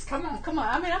surrounded you. Just come on, come on.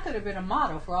 I mean, I could have been a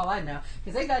model for all I know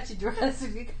because they got you dressed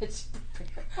and you got you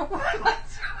prepared.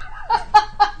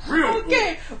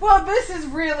 Okay, well, this is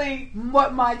really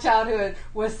what my childhood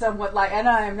was somewhat like, and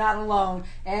I am not alone.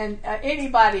 And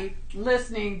anybody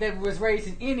listening that was raised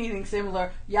in anything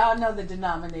similar, y'all know the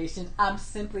denomination. I'm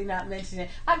simply not mentioning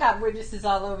it. I got witnesses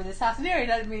all over this house, and there ain't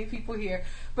that many people here,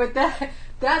 but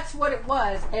that's what it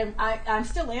was. And I'm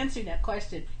still answering that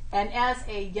question. And as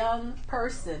a young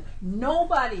person,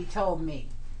 nobody told me.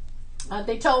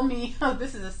 They told me, oh,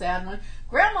 this is a sad one.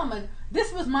 Grandmama,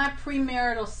 this was my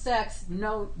premarital sex.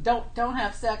 No, don't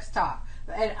have sex talk.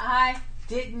 And I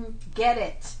didn't get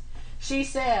it. She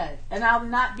said, and I'll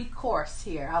not be coarse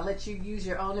here. I'll let you use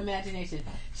your own imagination.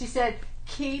 She said,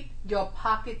 keep your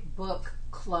pocketbook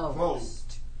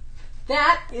closed.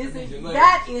 That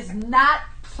is not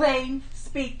plain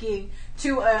speaking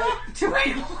to a stop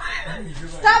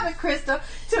it, Krista,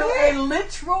 to a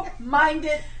literal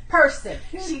minded person.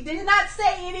 She did not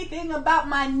say anything about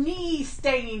my knees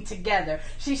staying together.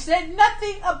 She said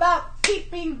nothing about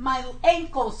keeping my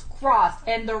ankles crossed,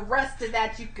 and the rest of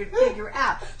that you could figure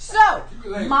out. So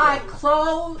my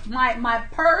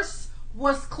purse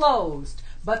was closed,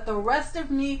 but the rest of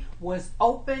me was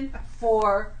open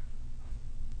for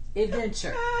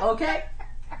adventure. Okay?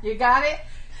 You got it?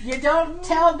 You don't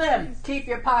tell them keep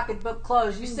your pocketbook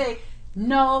closed. You say,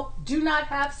 no, do not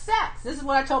have sex. This is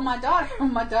what I told my daughter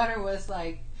when my daughter was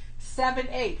like 7,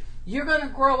 8. You're going to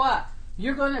grow up.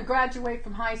 You're going to graduate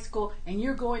from high school and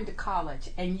you're going to college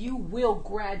and you will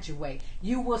graduate.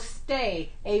 You will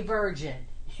stay a virgin.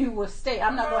 You will stay.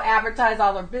 I'm not going to advertise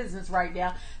all her business right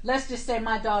now. Let's just say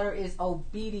my daughter is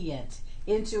obedient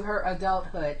into her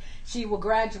adulthood. She will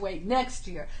graduate next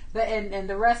year. And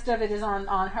the rest of it is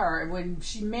on her. When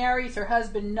she marries, her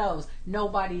husband knows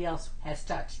nobody else has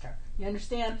touched her. You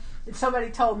understand? And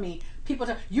somebody told me,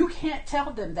 you can't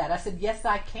tell them that. I said, yes,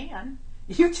 I can.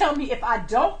 You tell me if I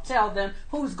don't tell them,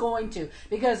 who's going to?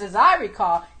 Because as I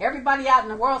recall, everybody out in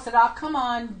the world said, oh, come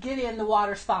on, get in, the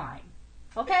water's fine.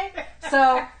 Okay?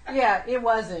 So, yeah, it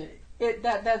wasn't.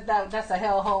 That's a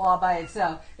hellhole all by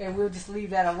itself, and we'll just leave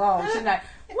that alone tonight.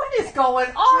 What is going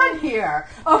on here?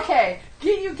 Okay,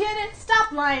 you get it?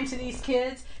 Stop lying to these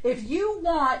kids. If you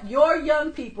want your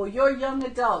young people, your young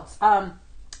adults,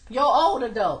 your old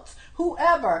adults,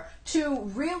 whoever, to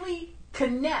really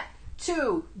connect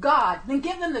to God, then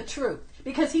give them the truth,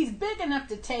 because He's big enough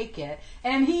to take it,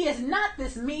 and He is not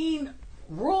this mean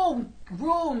rule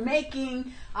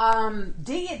making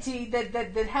deity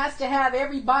that has to have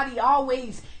everybody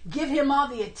always give Him all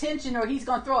the attention, or He's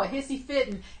going to throw a hissy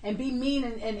fit and be mean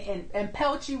and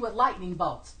pelt you with lightning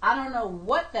bolts. I don't know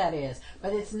what that is,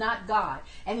 but it's not God.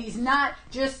 And He's not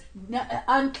just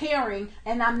uncaring,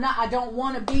 and I don't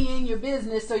want to be in your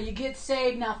business, so you get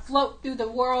saved, now float through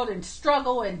the world and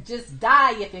struggle and just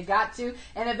die if you got to,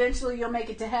 and eventually you'll make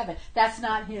it to heaven. That's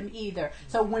not Him either.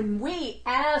 So when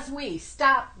as we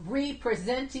stop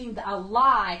representing a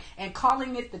lie and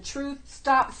calling it the truth,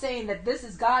 stop saying that this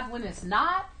is God when it's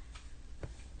not,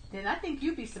 then I think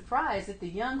you'd be surprised at the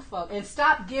young folk, and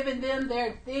stop giving them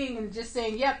their thing and just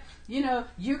saying, yep,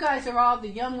 you guys are all the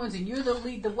young ones and you're the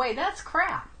lead the way. That's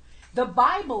crap. The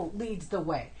Bible leads the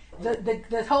way.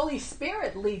 The Holy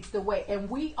Spirit leads the way, and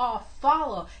we all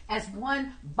follow as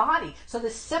one body. So the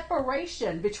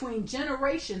separation between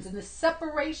generations and the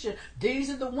separation, these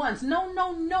are the ones.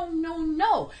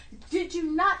 No. Did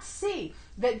you not see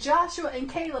that Joshua and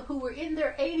Caleb, who were in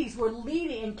their 80s, were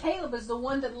leading, and Caleb is the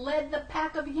one that led the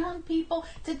pack of young people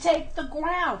to take the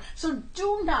ground. So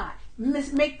do not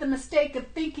make the mistake of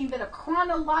thinking that a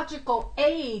chronological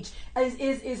age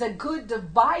is a good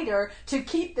divider to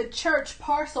keep the church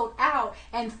parceled out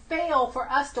and fail for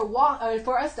us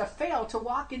to fail to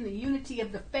walk in the unity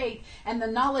of the faith and the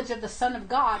knowledge of the Son of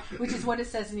God, which is what it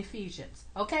says in Ephesians.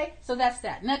 Okay, so that's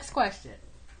that. Next question.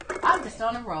 I'm just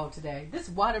on a roll today. This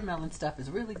watermelon stuff is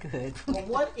really good. But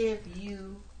what if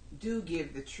you do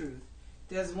give the truth?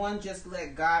 Does one just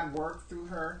let God work through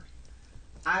her?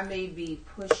 I may be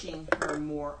pushing her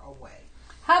more away.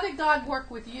 How did God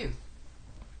work with you?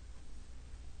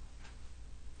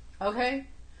 Okay?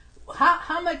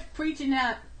 How much preaching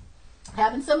out,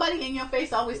 having somebody in your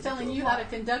face always telling you how to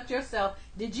conduct yourself,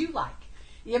 did you like?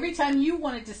 Every time you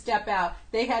wanted to step out,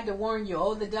 they had to warn you,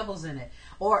 oh, the devil's in it.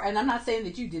 And I'm not saying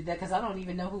that you did that, because I don't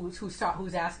even know who's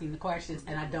asking the questions,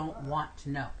 and I don't want to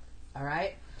know. All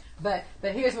right? But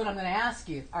here's what I'm going to ask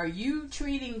you. Are you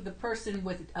treating the person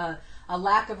with a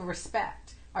lack of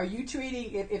respect? Are you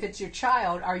treating, if it's your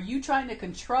child, are you trying to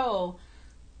control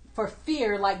for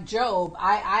fear like Job?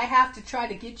 I have to try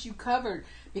to get you covered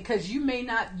because you may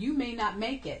not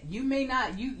make it. You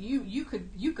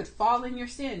could fall in your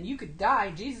sin. You could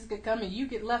die. Jesus could come and you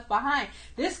get left behind.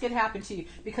 This could happen to you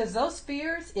because those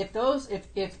fears,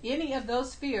 if any of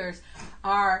those fears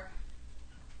are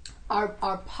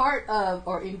part of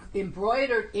or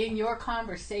embroidered in your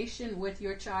conversation with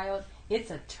your child,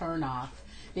 it's a turnoff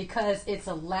because it's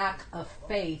a lack of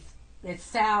faith. It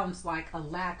sounds like a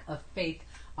lack of faith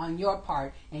on your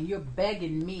part, and you're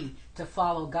begging me to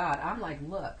follow God. I'm like,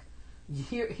 look,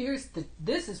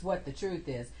 this is what the truth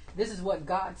is. This is what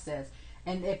God says.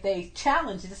 And if they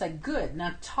challenge it, it's like, good.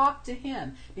 Now talk to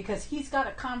him because he's got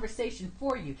a conversation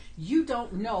for you. You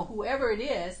don't know, whoever it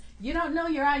is, you don't know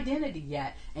your identity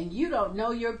yet, and you don't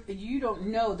know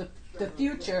the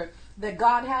future that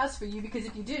God has for you, because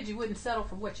if you did, you wouldn't settle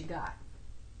for what you got.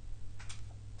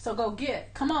 So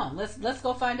come on, let's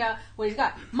go find out what he's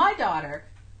got. My daughter,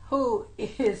 who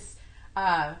is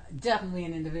definitely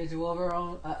an individual of her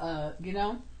own,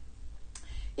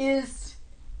 is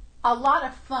a lot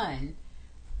of fun.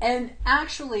 And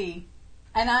actually,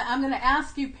 I'm going to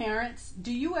ask you parents,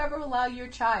 do you ever allow your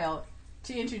child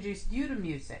to introduce you to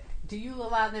music? Do you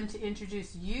allow them to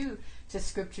introduce you to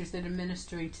scriptures that are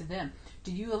ministering to them?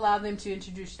 Do you allow them to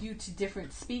introduce you to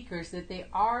different speakers that they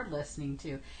are listening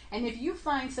to? And if you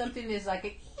find something is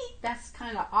like that's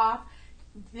kind of off,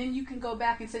 then you can go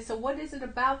back and say, so what is it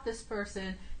about this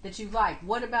person that you like?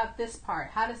 What about this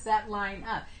part? How does that line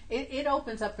up? It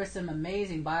opens up for some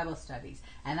amazing Bible studies.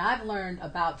 And I've learned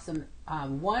about some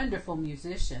wonderful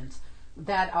musicians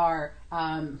that are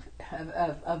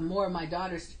of more of my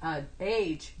daughter's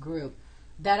age group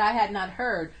that I had not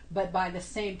heard, but by the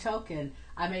same token,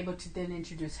 I'm able to then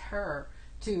introduce her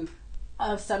to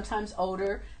sometimes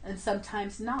older and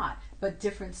sometimes not, but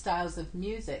different styles of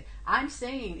music. I'm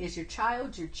saying, is your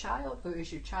child, or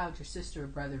is your child your sister or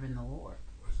brother in the Lord?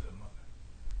 Where's their mother?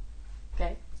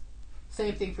 Okay?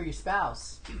 Same thing for your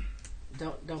spouse.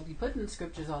 Don't be putting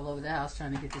scriptures all over the house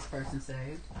trying to get this person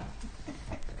saved.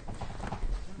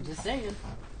 I'm just saying.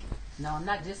 No, I'm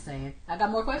not just saying. I got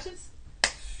more questions?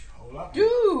 Hold up.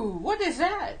 Dude, what is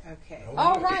that? Okay.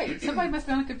 All right. Somebody must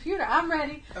be on the computer. I'm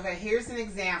ready. Okay, here's an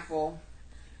example.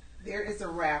 There is a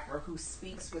rapper who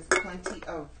speaks with plenty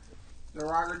of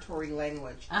derogatory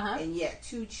language, and yet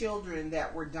 2 children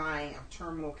that were dying of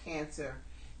terminal cancer,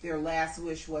 their last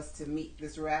wish was to meet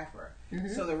this rapper.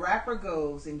 Mm-hmm. So the rapper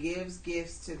goes and gives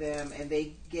gifts to them, and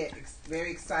they get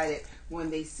very excited when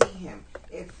they see him.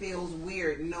 It feels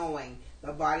weird knowing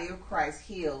the body of Christ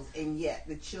heals, and yet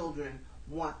the children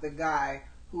want the guy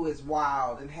who is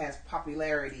wild and has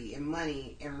popularity and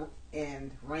money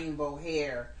and rainbow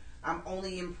hair. I'm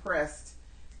only impressed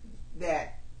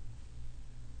that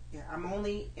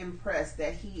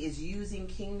he is using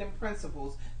kingdom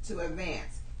principles to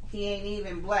advance. He ain't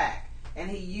even black, and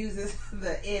he uses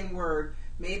the N-word.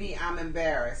 Maybe I'm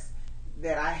embarrassed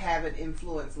that I haven't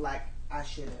influenced like I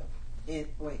should have.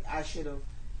 I should have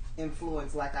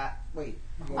influenced like I... Okay,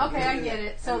 I get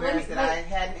it. So I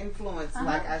hadn't influenced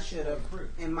like I should have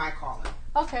in my calling.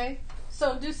 Okay,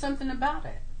 so do something about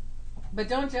it. But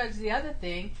don't judge the other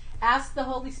thing. Ask the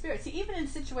Holy Spirit. See, even in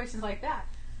situations like that,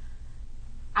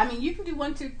 I mean, you can do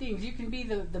 1, 2 things. You can be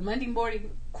the Monday morning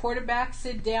quarterback,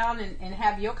 sit down and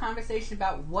have your conversation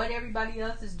about what everybody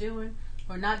else is doing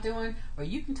or not doing, or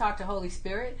you can talk to Holy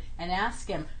Spirit and ask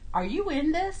him, are you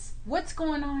in this? What's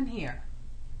going on here?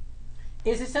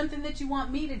 Is it something that you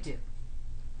want me to do?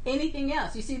 Anything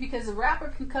else? You see, because the rapper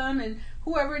can come and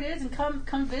whoever it is and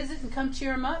come visit and come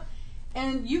cheer him up,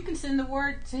 and you can send the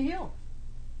word to heal.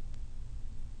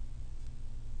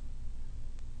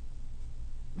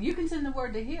 You can send the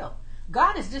word to heal.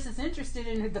 God is just as interested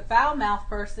in the foul-mouthed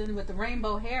person with the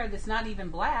rainbow hair that's not even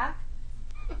black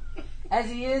as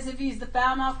he is if he's the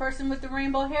foul-mouthed person with the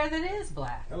rainbow hair that is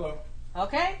black. Hello.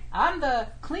 Okay? I'm the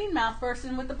clean-mouthed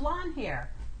person with the blonde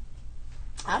hair.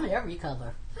 I'm every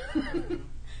color.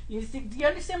 You see, do you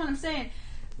understand what I'm saying?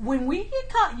 When we get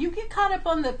caught, you get caught up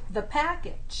on the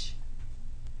package.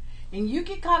 And you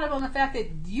get caught up on the fact that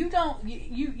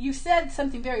you said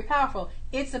something very powerful.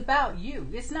 It's about you.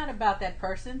 It's not about that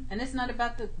person. And it's not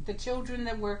about the children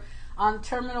that were on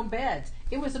terminal beds.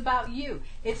 It was about you.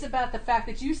 It's about the fact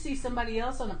that you see somebody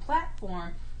else on a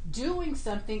platform doing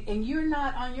something and you're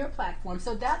not on your platform.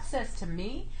 So that says to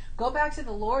me, go back to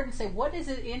the Lord and say, what is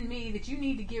it in me that you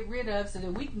need to get rid of so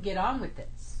that we can get on with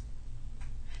this?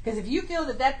 Because if you feel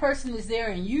that person is there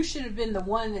and you should have been the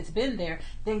one that's been there,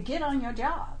 then get on your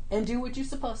job and do what you're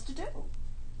supposed to do.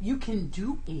 You can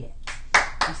do it.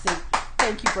 You see,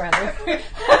 thank you, brother.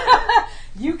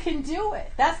 You can do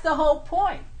it. That's the whole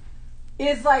point.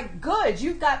 is like good.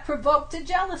 You've got provoked to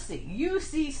jealousy. You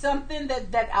see something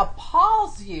that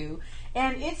appalls you,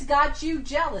 and it's got you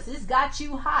jealous. It's got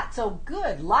you hot. So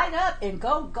good. Light up and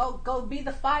go be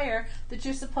the fire that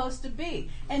you're supposed to be.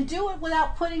 And do it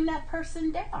without putting that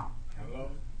person down. Hello?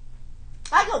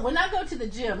 When I go to the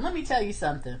gym, let me tell you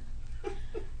something.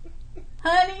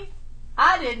 Honey,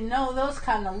 I didn't know those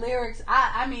kind of lyrics.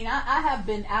 I have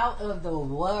been out of the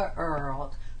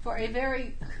world for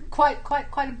a quite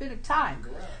a bit of time.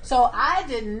 So I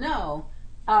didn't know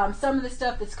some of the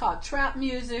stuff that's called trap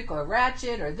music or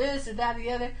ratchet or this or that or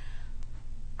the other.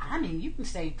 I mean, you can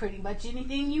say pretty much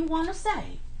anything you want to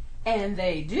say. And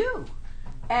they do.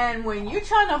 And when you're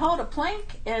trying to hold a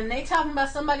plank and they talking about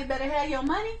somebody better have your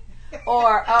money,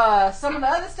 or some of the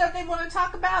other stuff they want to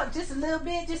talk about, just a little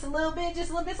bit, it's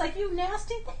like, you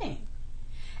nasty thing.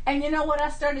 And you know what I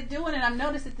started doing, and I've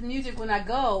noticed that the music when I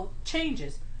go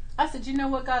changes. I said, you know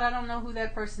what, God, I don't know who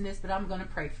that person is, but I'm going to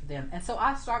pray for them. And so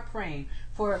I start praying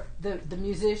for the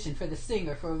musician, for the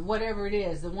singer, for whatever it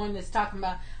is, the one that's talking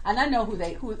about, and I know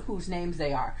whose names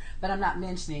they are, but I'm not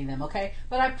mentioning them, okay?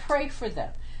 But I pray for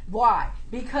them. Why?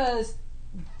 Because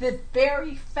the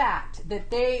very fact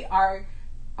that they are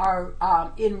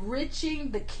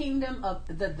enriching the kingdom of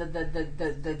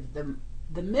the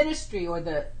ministry, or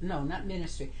the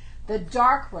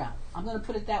dark realm. I'm going to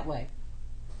put it that way.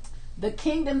 The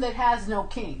kingdom that has no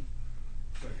king.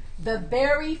 The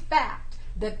very fact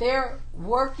that they're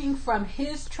working from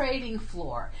his trading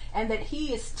floor, and that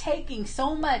he is taking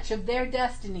so much of their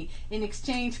destiny in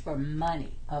exchange for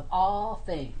money, of all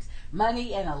things.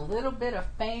 Money and a little bit of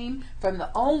fame from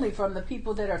the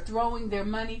people that are throwing their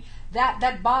money.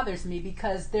 That bothers me,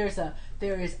 because there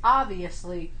is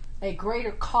obviously a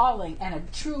greater calling and a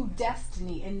true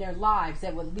destiny in their lives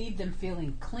that would leave them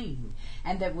feeling clean,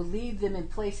 and that would leave them in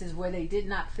places where they did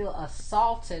not feel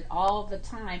assaulted all the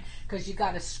time, because you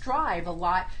got to strive a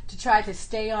lot to try to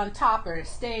stay on top or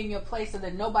stay in your place so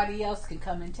that nobody else can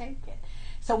come and take it.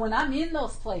 So when I'm in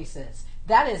those places,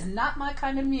 that is not my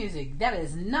kind of music. That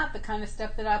is not the kind of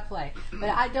stuff that I play. But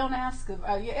I don't ask.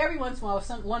 Every once in a while,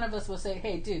 one of us will say,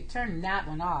 hey, dude, turn that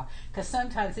one off. Because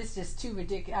sometimes it's just too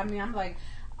ridiculous. I mean, I'm like,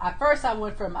 at first I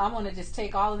want to just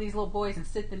take all of these little boys and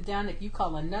sit them down. If you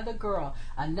call another girl,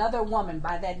 another woman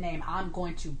by that name, I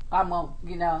won't,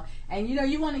 And,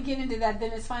 you want to get into that,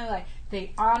 then it's finally like,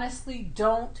 they honestly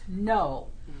don't know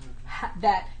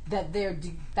that they're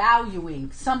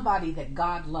devaluing somebody that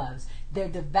God loves. They're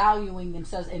devaluing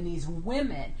themselves. And these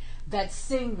women that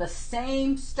sing the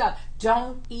same stuff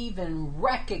don't even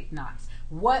recognize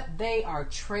what they are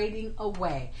trading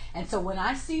away. And so when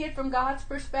I see it from God's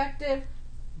perspective,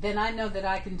 then I know that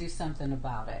I can do something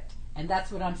about it. And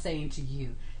that's what I'm saying to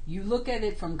you. You look at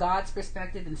it from God's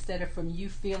perspective instead of from you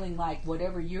feeling like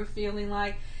whatever you're feeling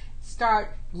like.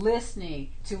 Start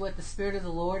listening to what the Spirit of the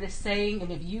Lord is saying.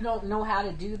 And if you don't know how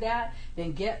to do that,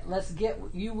 then let's get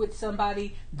you with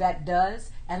somebody that does,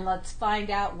 and let's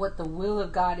find out what the will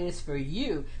of God is for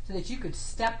you, so that you could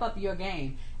step up your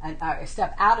game and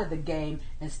step out of the game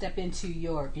and step into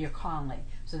your calling,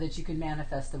 so that you can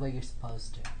manifest the way you're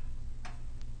supposed to.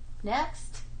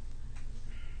 Next.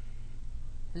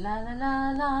 La la la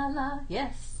la la.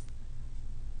 Yes.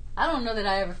 I don't know that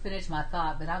I ever finished my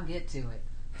thought, but I'll get to it.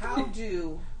 How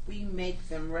do we make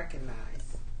them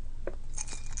recognize?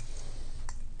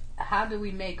 How do we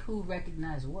make who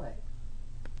recognize what?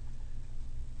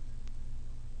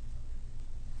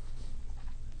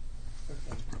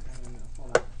 Okay, I don't know.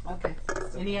 Hold on. Okay.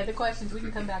 Any other questions? We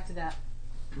can come back to that.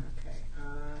 Okay.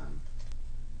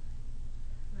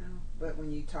 But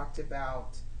when you talked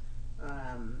about,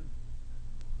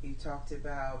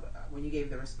 when you gave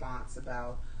the response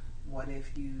about what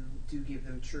if you do give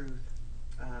them truth,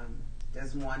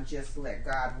 does one just let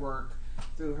God work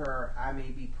through her? I may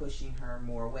be pushing her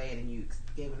more away, and you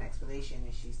gave an explanation,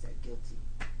 and she said guilty.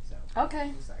 So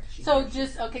okay.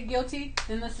 Guilty.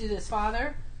 Then let's do this,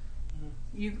 Father.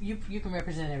 Mm-hmm. You can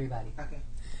represent everybody. Okay.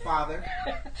 Father,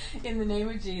 in the name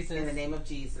of Jesus. In the name of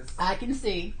Jesus. I can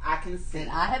see. that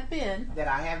I have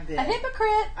been. A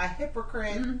hypocrite.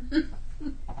 Mm-hmm.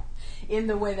 In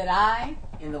the way that I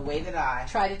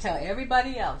try to tell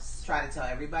everybody else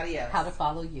how to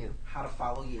follow you.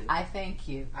 I thank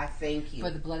you for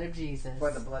the blood of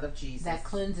Jesus. That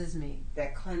cleanses me.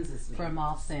 From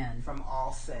all sin.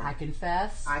 I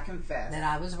confess that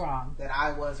I was wrong.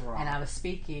 And I was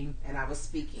speaking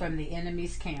from the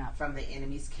enemy's camp.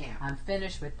 I'm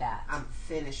finished with that.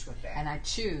 And I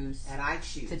choose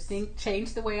to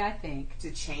change the way I think.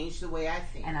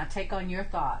 And I take on your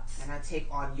thoughts.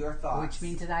 Which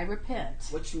means that I repent.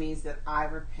 Which means that I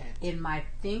repent. In my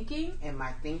thinking. In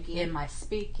my thinking. In my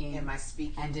speaking. In my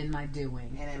speaking. And in my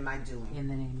doing. And in my doing. In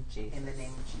the name of Jesus. In the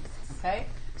name of Jesus. Okay?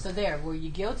 So there, were you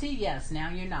guilty? Yes, now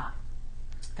you're not.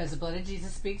 Because the blood of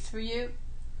Jesus speaks for you,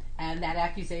 and that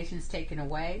accusation is taken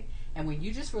away. And when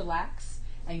you just relax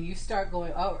and you start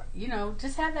going, oh,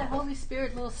 just have that Holy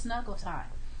Spirit little snuggle time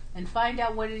and find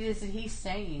out what it is that He's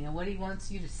saying and what He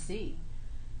wants you to see.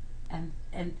 And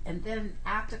then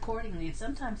act accordingly. And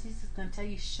sometimes He's just going to tell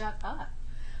you, shut up.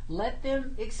 Let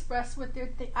them express what they're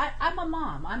thinking. I'm a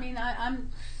mom. I mean,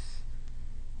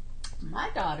 my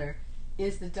daughter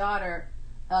is the daughter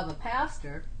of a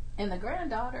pastor and the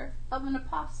granddaughter of an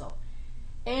apostle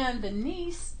and the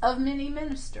niece of many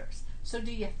ministers. So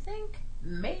do you think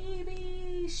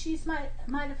maybe she's might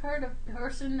have heard a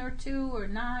person or two or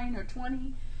 9 or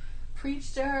 20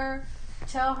 preach to her,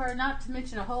 tell her, not to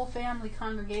mention a whole family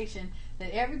congregation,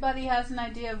 that everybody has an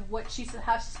idea of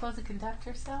how she's supposed to conduct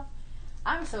herself?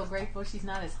 I'm so grateful she's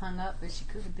not as hung up as she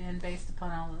could have been based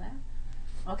upon all of that.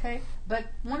 Okay? But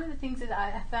one of the things that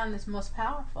I found is most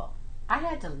powerful, I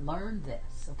had to learn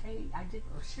this, okay?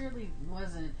 Surely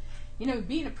wasn't,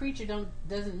 being a preacher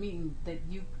doesn't mean that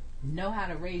you know how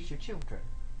to raise your children.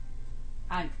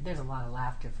 There's a lot of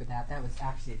laughter for that. That was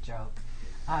actually a joke.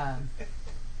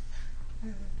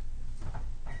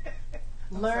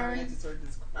 Learn. I just heard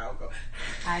this crowd go.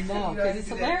 I know, because it's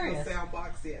hilarious. Sound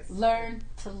box, yes. Learn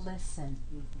to listen.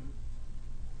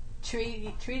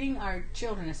 Mm-hmm. Treating our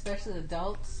children, especially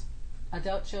adult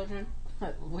children,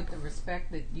 with the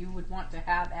respect that you would want to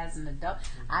have as an adult.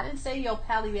 Mm-hmm. I didn't say your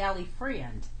pally-valley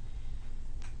friend.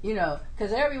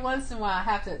 Because every once in a while I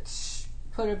have to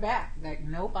put her back. Like,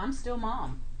 nope, I'm still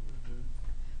mom. Mm-hmm.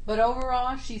 But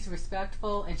overall, she's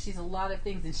respectful, and she's a lot of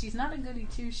things. And she's not a goody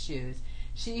two-shoes.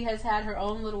 She has had her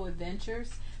own little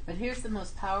adventures. But here's the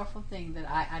most powerful thing that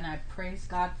I praise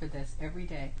God for this every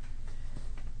day.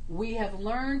 We have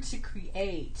learned to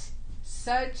create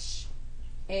such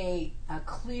a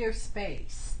clear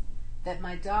space that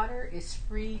my daughter is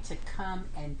free to come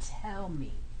and tell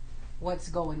me what's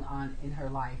going on in her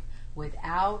life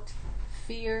without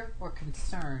fear or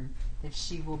concern that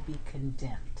she will be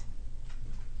condemned.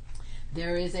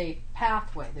 There is a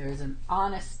pathway. There is an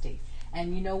honesty.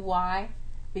 And you know why?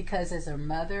 Because as her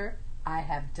mother, I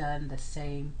have done the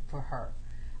same for her.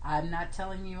 I'm not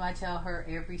telling you I tell her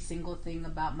every single thing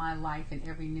about my life and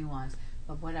every nuance,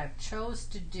 but what I've chose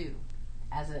to do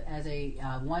as a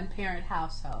one-parent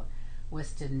household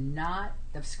was to not,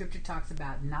 the scripture talks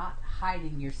about not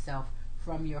hiding yourself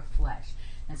from your flesh.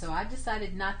 And so I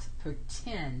decided not to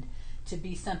pretend to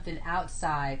be something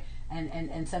outside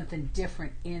and something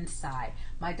different inside.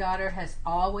 My daughter has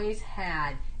always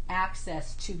had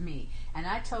access to me. And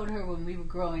I told her when we were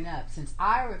growing up, since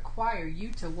I require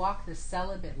you to walk the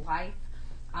celibate life,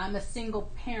 I'm a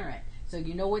single parent. So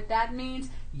you know what that means?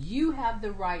 You have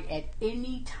the right at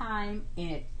any time,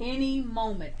 at any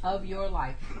moment of your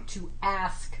life, to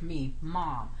ask me,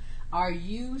 Mom, are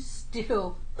you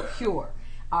still pure?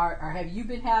 Or have you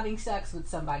been having sex with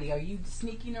somebody? Are you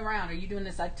sneaking around? Are you doing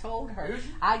this? I told her,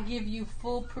 I give you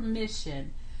full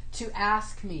permission to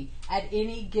ask me at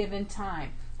any given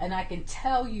time. And I can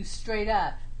tell you straight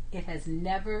up, it has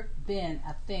never been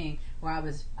a thing where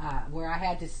I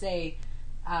had to say,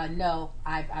 no,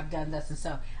 I've done this and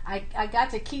so. I got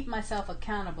to keep myself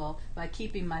accountable by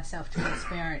keeping myself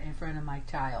transparent in front of my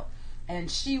child.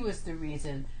 And she was the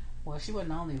reason, well, she wasn't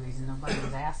the only reason, nobody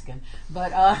was asking,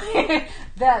 but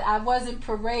that I wasn't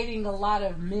parading a lot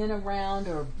of men around,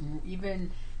 or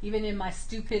even in my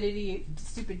stupid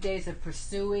days of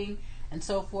pursuing and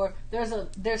so forth.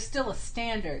 There's still a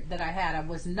standard that I had. I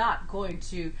was not going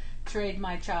to trade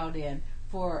my child in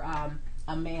for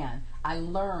a man. I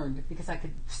learned because I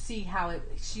could see how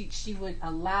she would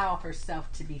allow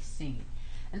herself to be seen.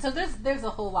 And so there's a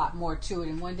whole lot more to it.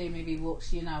 And one day maybe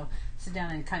she and I will sit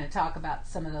down and kind of talk about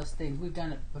some of those things. We've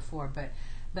done it before,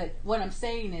 but what I'm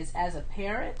saying is, as a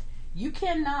parent, you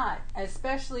cannot,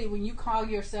 especially when you call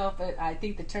yourself, I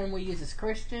think the term we use is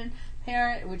Christian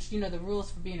parent, which, the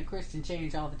rules for being a Christian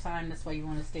change all the time. That's why you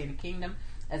want to stay in the kingdom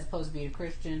as opposed to being a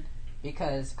Christian,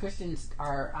 because Christians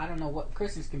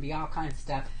Christians can be all kinds of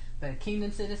stuff, but a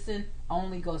kingdom citizen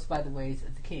only goes by the ways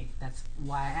of the king. That's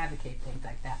why I advocate things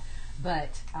like that.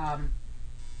 But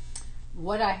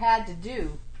what I had to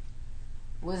do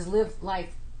was live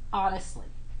life honestly.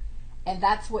 And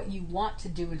that's what you want to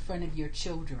do in front of your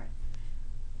children.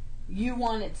 You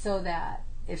want it so that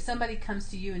if somebody comes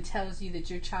to you and tells you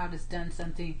that your child has done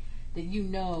something that you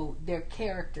know their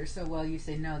character so well, you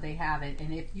say, no, they haven't.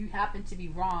 And if you happen to be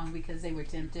wrong because they were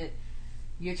tempted,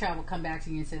 your child will come back to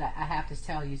you and say, I have to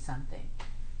tell you something.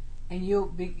 And you'll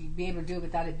be able to do it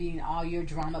without it being all your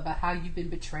drama about how you've been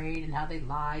betrayed and how they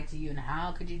lied to you and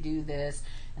how could you do this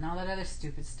and all that other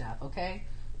stupid stuff, okay?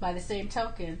 By the same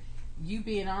token, you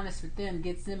being honest with them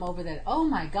gets them over that, oh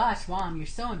my gosh, Mom, you're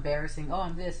so embarrassing. Oh,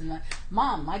 I'm this. And like,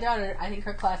 Mom, my daughter, I think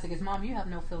her classic is, Mom, you have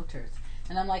no filters.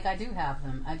 And I'm like, I do have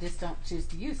them. I just don't choose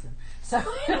to use them. So,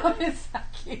 it's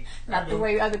like, not the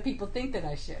way other people think that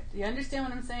I should. You understand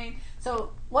what I'm saying?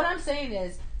 So, what I'm saying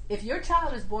is, if your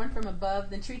child is born from above,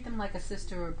 then treat them like a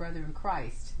sister or a brother in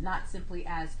Christ, not simply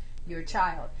as your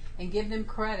child. And give them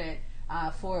credit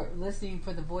for listening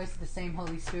for the voice of the same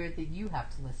Holy Spirit that you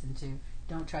have to listen to.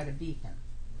 Don't try to be him.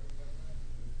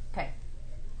 Okay.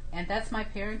 And that's my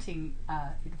parenting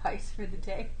advice for the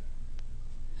day.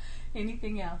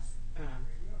 Anything else?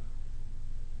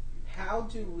 How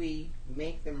do we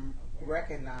make them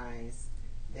recognize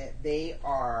that they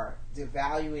are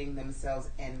devaluing themselves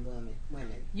and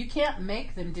women? You can't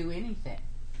make them do anything.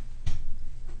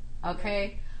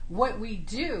 Okay? What we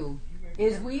do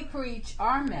is we preach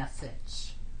our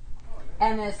message.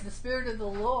 And as the Spirit of the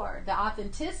Lord, the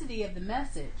authenticity of the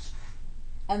message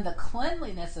and the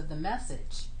cleanliness of the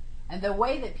message and the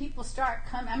way that people start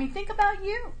coming. I mean, think about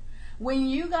you. When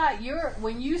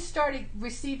you started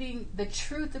receiving the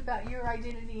truth about your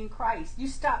identity in Christ, you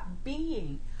stopped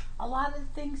being a lot of the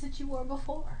things that you were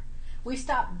before. We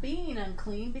stopped being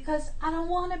unclean because I don't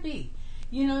want to be.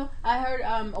 You know, I heard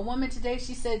a woman today,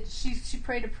 she said she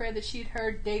prayed a prayer that she had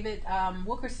heard David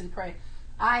Wilkerson pray.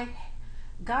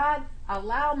 God,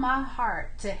 allow my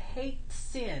heart to hate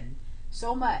sin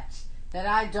so much that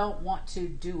I don't want to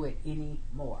do it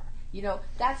anymore. You know,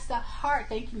 that's the heart.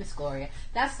 Thank you, Miss Gloria.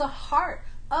 That's the heart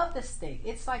of this thing.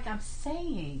 It's like I'm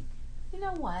saying, you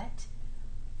know what?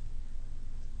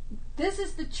 This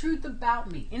is the truth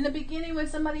about me. In the beginning, when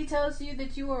somebody tells you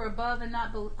that you are above and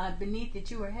not beneath,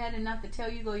 that you are head and not the tail,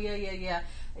 you go, yeah,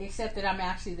 except that I'm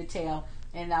actually the tail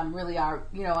and I'm really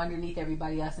underneath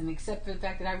everybody else, and except for the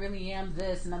fact that I really am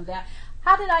this and I'm that.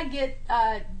 How did I get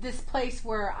this place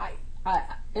where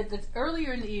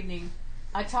earlier in the evening,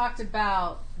 I talked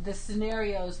about the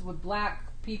scenarios with black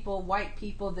people, white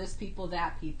people, this people,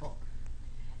 that people.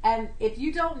 And if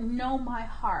you don't know my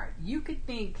heart, you could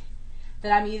think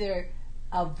that I'm either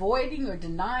avoiding or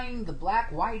denying the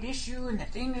black-white issue and the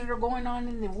things that are going on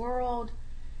in the world,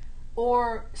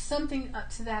 or something up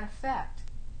to that effect.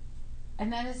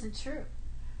 And that isn't true.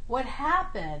 What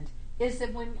happened is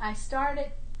that when I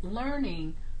started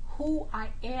learning who I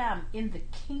am in the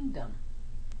kingdom,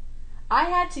 I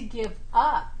had to give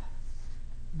up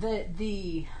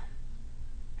the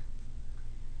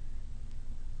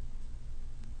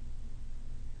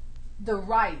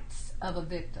rights of a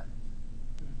victim.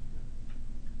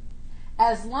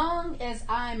 As long as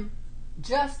I'm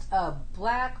just a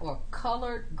black or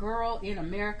colored girl in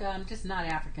America, I'm just not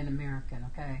African American,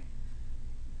 okay?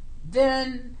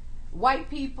 Then white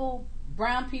people,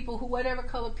 brown people, whatever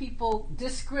color people,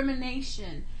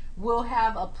 discrimination will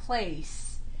have a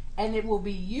place, and it will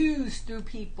be used through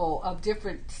people of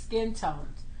different skin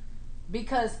tones,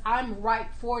 because I'm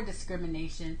ripe for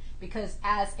discrimination, because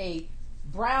as a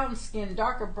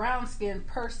darker brown skinned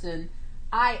person,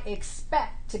 I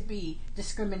expect to be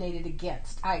discriminated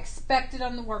against. I expect it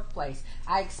on the workplace.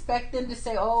 I expect them to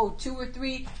say, oh, two or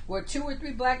three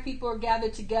black people are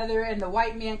gathered together and the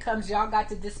white man comes, y'all got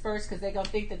to disperse because they're going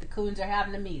to think that the coons are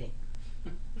having a meeting.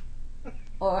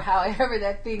 Or however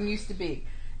that thing used to be.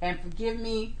 And forgive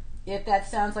me if that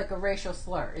sounds like a racial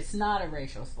slur. It's not a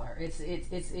racial slur.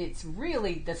 It's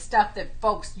really the stuff that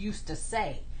folks used to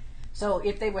say. So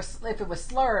if it was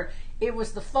slurred, it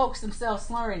was the folks themselves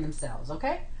slurring themselves,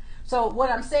 okay? So what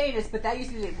I'm saying is, but that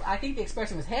used to be, I think the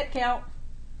expression was head count.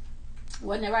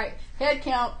 Wasn't it right? Head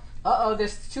count.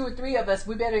 There's 2 or 3 of us.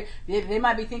 We better, they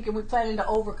might be thinking we're planning to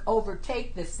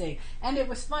overtake this thing. And it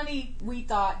was funny, we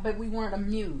thought, but we weren't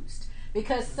amused.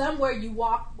 Because somewhere you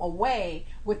walk away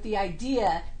with the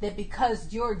idea that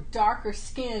because you're darker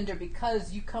skinned, or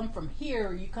because you come from here,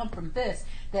 or you come from this,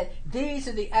 that these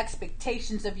are the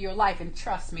expectations of your life. And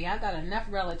trust me, I've got enough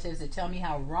relatives that tell me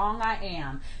how wrong I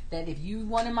am, that if you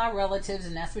one of my relatives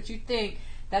and that's what you think,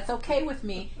 that's okay with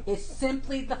me. It's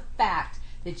simply the fact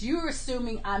that you're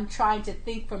assuming I'm trying to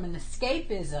think from an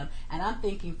escapism, and I'm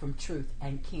thinking from truth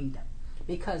and kingdom.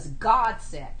 Because God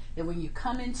said that when you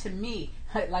come into me,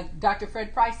 like Dr.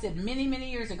 Fred Price said many,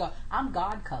 many years ago, I'm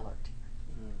God-colored.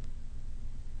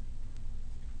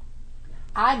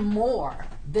 I'm more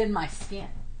than my skin.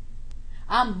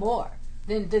 I'm more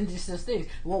than just those things.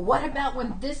 Well, what about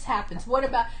when this happens? What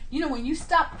about, when you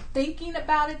stop thinking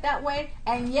about it that way?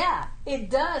 And yeah, it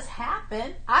does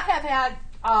happen. I have had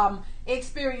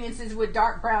experiences with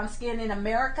dark brown skin in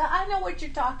America. I know what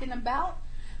you're talking about.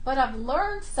 But I've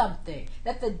learned something,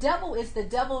 that the devil is the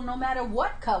devil no matter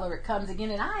what color it comes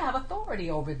again, and I have authority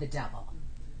over the devil.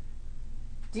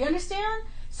 Do you understand?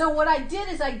 So what I did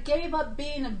is I gave up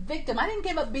being a victim. I didn't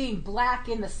give up being black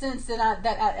in the sense that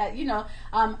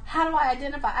how do I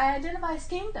identify? I identify as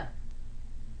kingdom.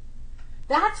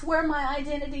 That's where my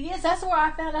identity is. That's where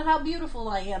I found out how beautiful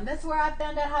I am. That's where I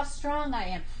found out how strong I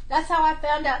am. That's how I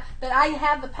found out that I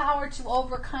have the power to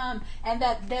overcome, and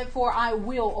that therefore I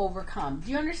will overcome.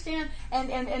 Do you understand?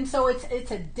 And so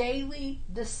it's a daily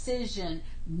decision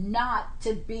not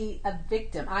to be a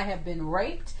victim. I have been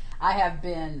raped. I have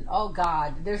been, oh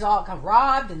God, there's all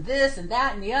robbed and this and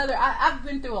that and the other. I've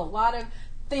been through a lot of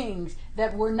things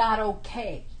that were not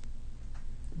okay.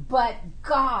 But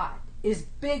God is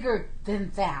bigger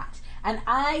than that. And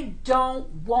I don't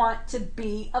want to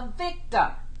be a victim.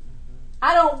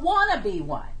 I don't want to be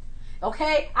one.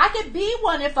 Okay? I could be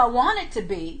one if I wanted to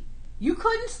be. You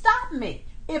couldn't stop me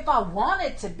if I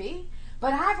wanted to be.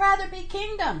 But I'd rather be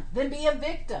kingdom than be a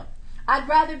victim. I'd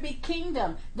rather be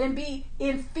kingdom than be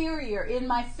inferior in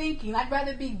my thinking. I'd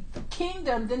rather be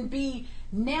kingdom than be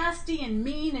nasty and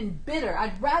mean and bitter.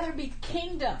 I'd rather be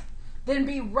kingdom than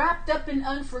be wrapped up in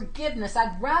unforgiveness.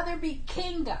 I'd rather be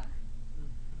kingdom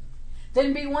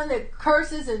than be one that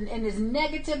curses and is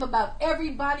negative about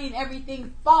everybody and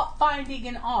everything, fault finding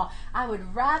and all. I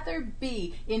would rather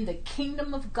be in the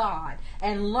kingdom of God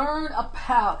and learn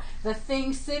about the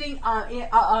things sitting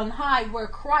on high where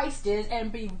Christ is.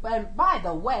 And by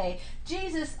the way,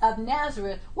 Jesus of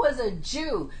Nazareth was a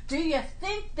Jew. Do you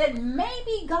think that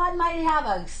maybe God might have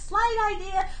a slight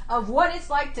idea of what it's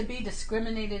like to be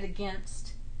discriminated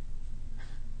against?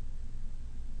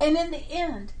 And in the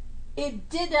end, it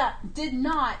did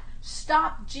not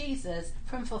stop Jesus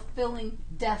from fulfilling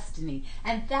destiny.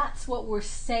 And that's what we're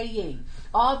saying.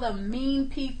 All the mean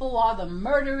people, all the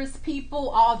murderous people,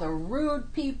 all the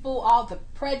rude people, all the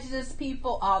prejudiced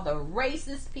people, all the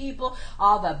racist people,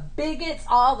 all the bigots,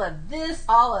 all of this,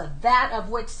 all of that, of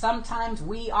which sometimes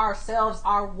we ourselves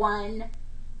are one.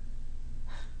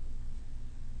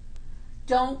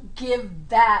 Don't give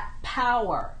that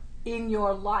power in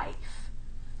your life.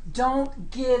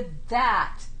 Don't give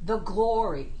that the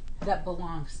glory that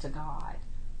belongs to God.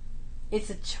 It's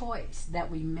a choice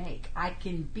that we make. I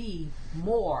can be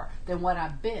more than what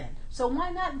I've been. So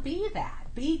why not be that?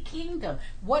 Be kingdom.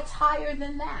 What's higher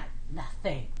than that?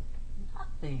 Nothing.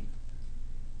 Nothing.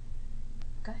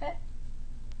 Go ahead.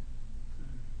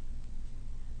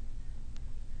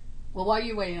 Well, while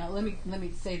you're waiting, let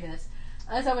me say this.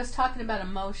 As I was talking about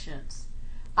emotions,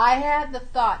 I had the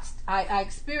thoughts. I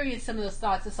experienced some of those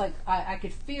thoughts. It's like I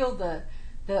could feel the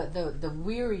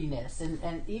weariness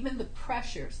and even the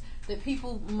pressures that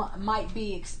people might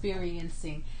be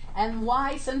experiencing. And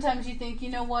why sometimes you think, you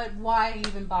know what, why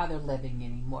even bother living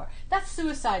anymore? That's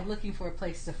suicide, looking for a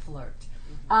place to flirt.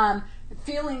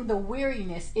 Feeling the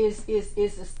weariness is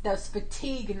those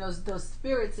fatigue and those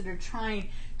spirits that are trying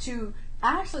to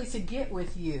actually to get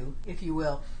with you, if you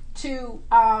will, to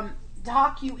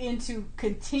talk you into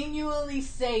continually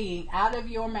saying out of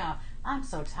your mouth, I'm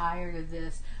so tired of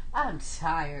this. I'm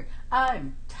tired.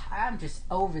 I'm just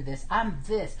over this. I'm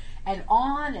this. And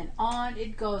on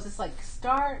it goes. It's like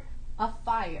start a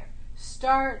fire.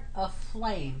 Start a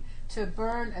flame to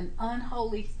burn an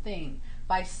unholy thing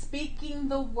by speaking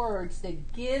the words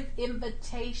that give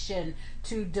invitation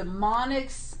to demonic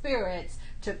spirits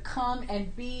to come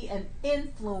and be an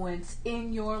influence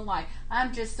in your life.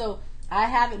 I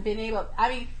haven't been able,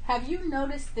 have you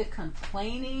noticed the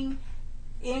complaining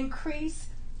increase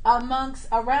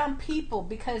around people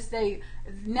because they're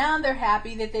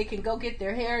happy that they can go get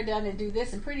their hair done and do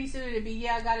this, and pretty soon it'll be,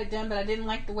 I got it done, but I didn't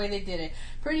like the way they did it.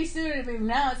 Pretty soon it'll be,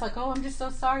 now it's like, oh, I'm just so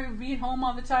sorry for being home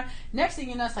all the time. Next thing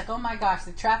you know, it's like, oh my gosh,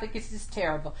 the traffic is just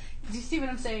terrible. Do you see what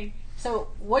I'm saying? So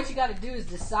what you got to do is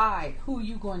decide who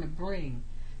you're going to bring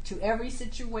to every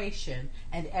situation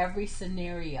and every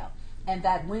scenario. And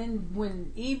that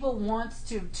when evil wants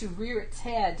to rear its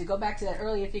head, to go back to that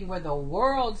earlier thing where the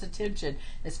world's attention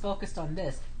is focused on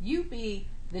this, you be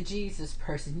the Jesus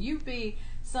person. You be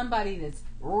somebody that's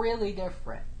really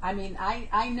different.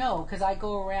 I know, because I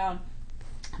go around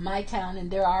my town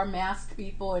and there are masked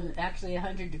people, and actually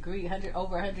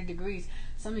over 100 degrees.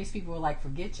 Some of these people are like,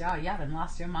 forget y'all done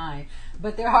lost your mind.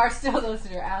 But there are still those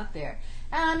that are out there.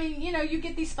 And you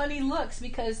get these funny looks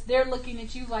because they're looking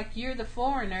at you like you're the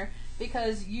foreigner,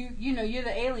 because you're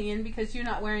the alien because you're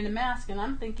not wearing a mask. And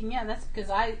I'm thinking, yeah, that's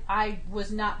because I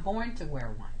was not born to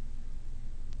wear one.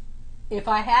 If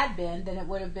I had been, then it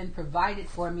would have been provided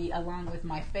for me along with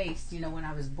my face, when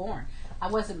I was born.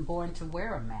 I wasn't born to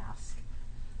wear a mask.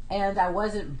 And I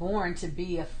wasn't born to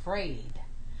be afraid.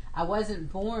 I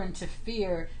wasn't born to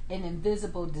fear an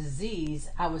invisible disease.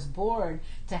 I was born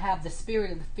to have the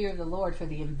spirit of the fear of the Lord for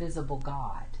the invisible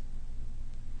God.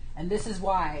 And this is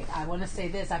why I want to say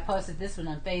this. I posted this one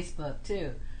on Facebook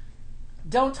too.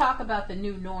 Don't talk about the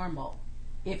new normal.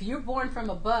 If you're born from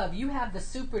above, you have the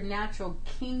supernatural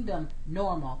kingdom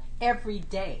normal every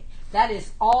day. That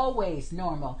is always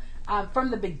normal.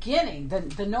 From the beginning,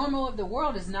 the normal of the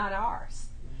world is not ours.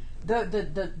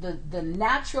 The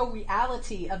natural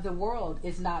reality of the world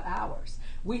is not ours.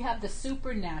 We have the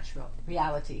supernatural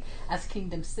reality as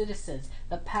kingdom citizens,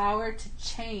 the power to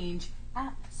change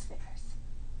atmospheres.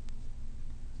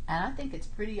 And I think it's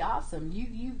pretty awesome.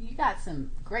 You got some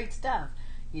great stuff,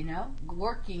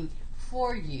 working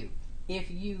for you if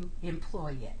you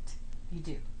employ it. You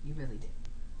do. You really do.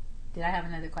 Did I have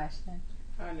another question?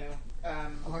 Oh, no.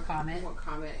 Or comment? One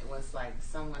comment was like,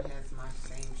 someone has my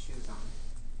same shoes on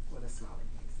with a smiley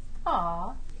face.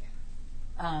 Aw.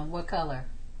 Yeah. What color?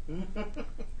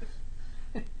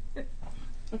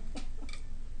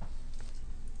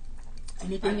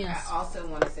 Anything else? I also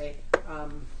want to say,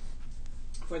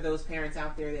 for those parents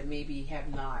out there that maybe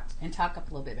have not... And talk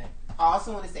up a little bit. I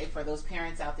also want to say, for those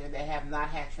parents out there that have not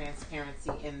had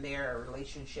transparency in their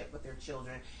relationship with their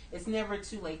children, it's never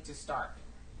too late to start.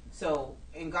 So,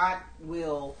 and God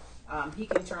will, He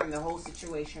can turn the whole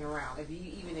situation around,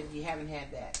 even if you haven't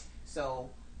had that. So,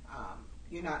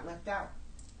 you're not left out.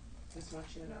 Just want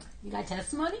you to know. You got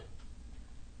testimony?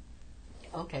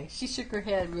 Okay, she shook her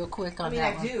head real quick on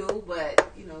that one. I do,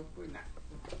 but, we're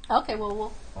not. Okay,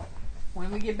 well, when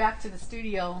we get back to the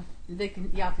studio, you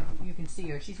can see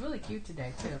her. She's really cute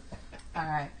today, too. All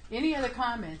right. Any other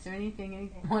comments or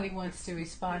anything anybody wants to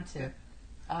respond to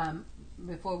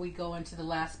before we go into the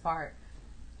last part?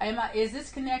 Is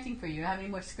this connecting for you? How many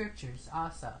more scriptures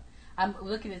also? I'm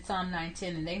looking at Psalm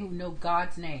 9:10, and they who know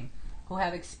God's name, who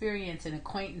have experience and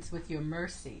acquaintance with your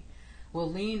mercy, will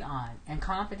lean on and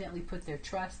confidently put their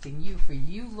trust in you. For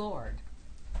you, Lord,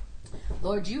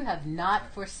 you have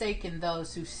not forsaken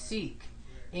those who seek,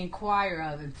 inquire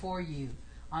of, and for you,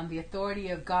 on the authority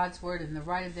of God's word and the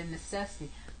right of their necessity.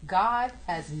 God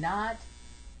has not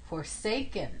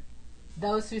forsaken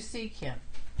those who seek Him.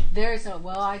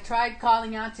 I tried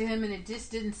calling out to Him and it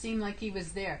just didn't seem like He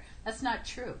was there. That's not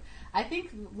true. I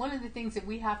think one of the things that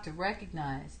we have to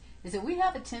recognize is that we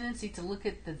have a tendency to look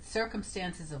at the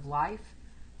circumstances of life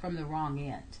from the wrong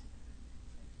end.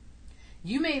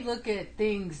 You may look at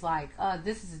things like,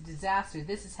 this is a disaster,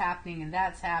 this is happening, and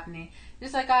that's happening.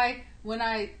 Just like when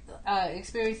I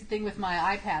experienced the thing with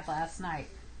my iPad last night.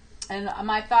 And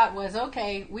my thought was,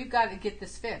 okay, we've got to get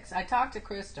this fixed. I talked to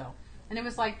Crystal, and it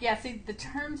was like, the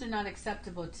terms are not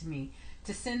acceptable to me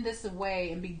to send this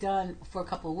away and be done for a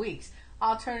couple of weeks.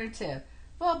 Alternative,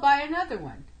 well, buy another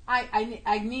one.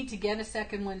 I need to get a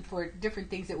second one for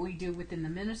different things that we do within the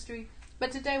ministry,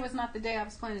 but today was not the day I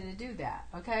was planning to do that,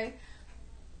 okay?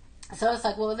 So it's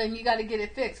like, well, then you got to get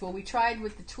it fixed. Well, we tried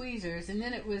with the tweezers, and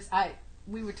then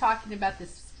we were talking about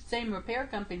this same repair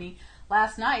company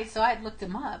last night, so I had looked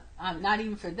them up, not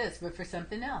even for this, but for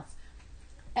something else.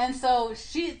 And so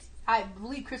I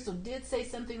believe Crystal did say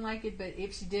something like it, but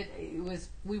if she did,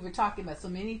 we were talking about so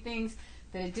many things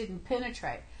that it didn't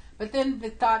penetrate. But then the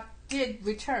thought did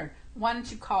return. Why don't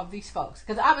you call these folks?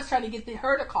 Because I was trying to get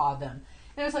her to call them.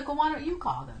 And it was like, well, why don't you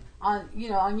call them on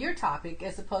your topic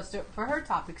as opposed to for her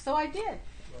topic? So I did.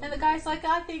 And the guy's like,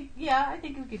 I think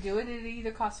we could do it. It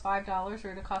either costs $5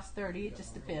 or it'll cost $30. It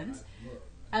just depends.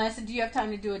 And I said, do you have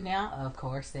time to do it now? Of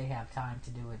course they have time to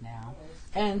do it now.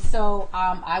 And so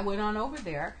I went on over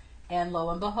there, and lo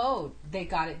and behold, they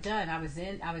got it done. I was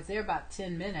there about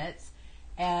 10 minutes,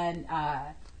 and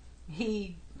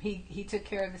he took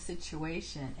care of the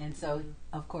situation. And so,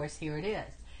 of course, here it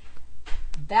is.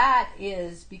 That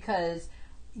is because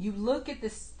you look at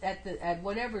this at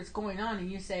whatever is going on,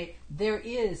 and you say there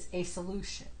is a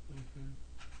solution. Mm-hmm.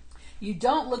 You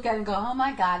don't look at it and go, oh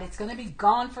my God, it's going to be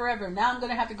gone forever. Now I'm going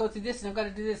to have to go through this and I'm going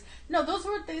to do this. No, those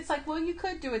were things like, well, you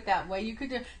could do it that way. You could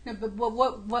do no, but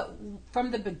what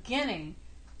from the beginning,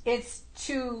 it's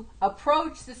to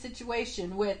approach the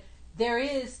situation with there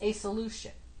is a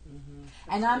solution,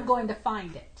 and I'm going to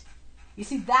find it. You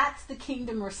see, that's the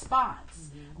kingdom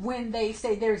response. Mm-hmm. When they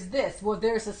say there's this, well,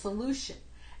 there's a solution.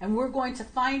 And we're going to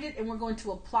find it and we're going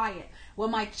to apply it. Well,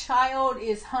 my child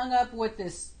is hung up with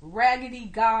this raggedy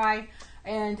guy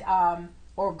and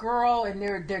or girl, and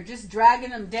they're just dragging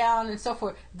them down and so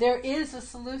forth. There is a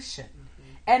solution.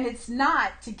 Mm-hmm. And it's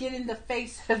not to get in the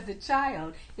face of the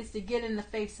child. It's to get in the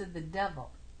face of the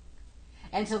devil.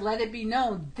 And to let it be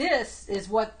known, this is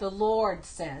what the Lord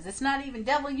says. It's not even,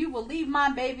 devil, you will leave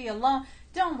my baby alone.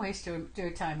 Don't waste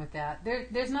your time with that.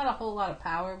 There's not a whole lot of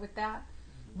power with that.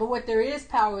 But what there is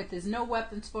power with is no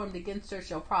weapons formed against her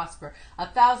shall prosper.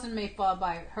 1,000 may fall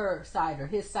by her side or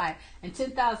his side, and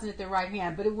 10,000 at their right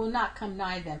hand, but it will not come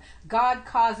nigh them. God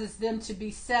causes them to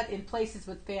be set in places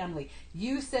with family.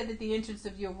 You said that the entrance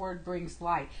of your word brings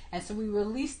light. And so we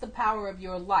release the power of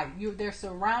your light. They're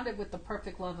surrounded with the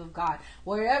perfect love of God.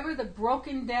 Wherever the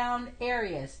broken down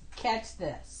areas, catch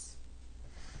this.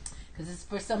 Because it's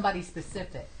for somebody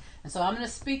specific. And so I'm going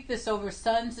to speak this over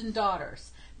sons and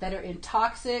daughters that are in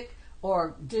toxic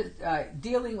or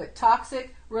dealing with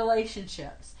toxic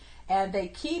relationships. And they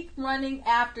keep running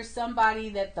after somebody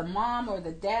that the mom or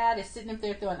the dad is sitting up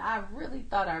there going, I really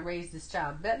thought I raised this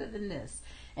child better than this.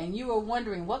 And you are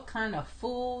wondering, what kind of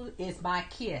fool is my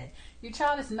kid? Your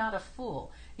child is not a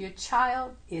fool. Your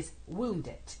child is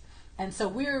wounded. And so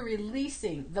we're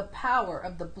releasing the power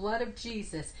of the blood of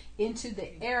Jesus into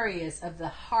the areas of the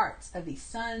hearts of these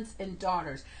sons and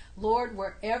daughters. Lord,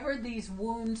 wherever these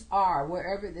wounds are,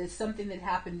 wherever there's something that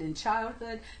happened in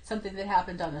childhood, something that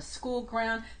happened on a school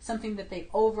ground, something that they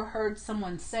overheard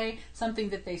someone say, something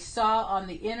that they saw on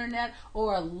the internet,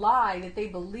 or a lie that they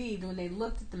believed when they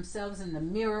looked at themselves in the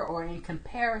mirror or in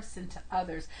comparison to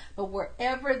others. But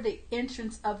wherever the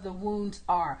entrance of the wounds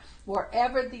are,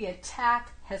 wherever the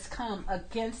attack has come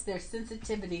against their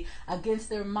sensitivity, against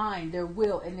their mind, their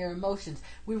will, and their emotions,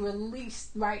 we release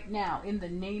right now in the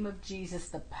name of Jesus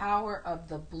the power of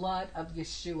the blood of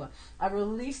Yeshua. I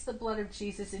release the blood of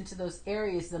Jesus into those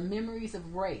areas, the memories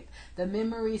of rape, the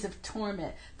memories of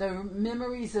torment, the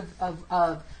memories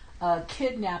of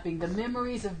kidnapping, the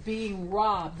memories of being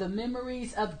robbed, the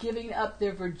memories of giving up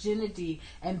their virginity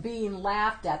and being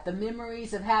laughed at, the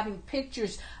memories of having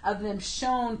pictures of them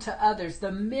shown to others,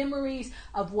 the memories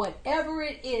of whatever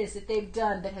it is that they've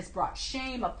done that has brought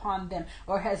shame upon them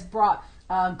or has brought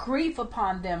grief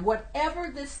upon them.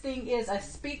 Whatever this thing is, I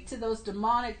speak to those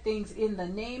demonic things in the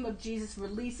name of Jesus,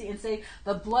 release it and say,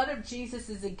 the blood of Jesus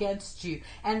is against you.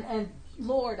 And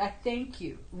Lord, I thank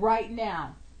you right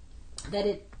now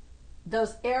that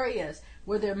those areas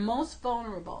where they're most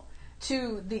vulnerable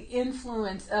to the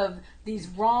influence of these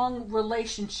wrong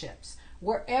relationships,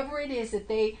 wherever it is that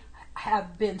they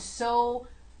have been so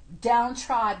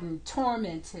downtrodden,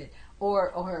 tormented,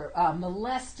 or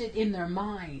molested in their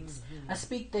minds. I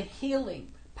speak the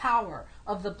healing power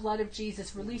of the blood of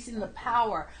Jesus, releasing the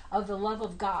power of the love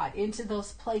of God into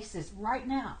those places right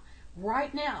now.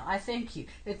 Right now, I thank you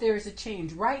that there is a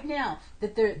change. Right now,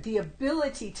 that the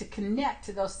ability to connect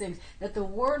to those things, that the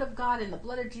Word of God and the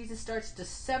blood of Jesus starts to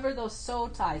sever those soul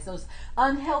ties, those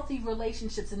unhealthy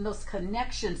relationships and those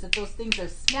connections, that those things are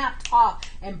snapped off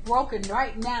and broken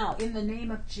right now in the name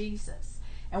of Jesus.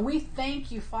 And we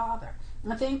thank you, Father.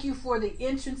 I thank you for the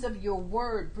entrance of your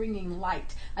word bringing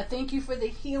light. I thank you for the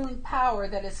healing power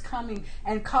that is coming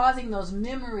and causing those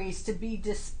memories to be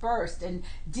dispersed and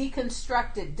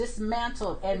deconstructed,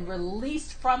 dismantled, and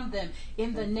released from them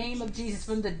in the name of Jesus,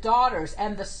 from the daughters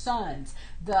and the sons,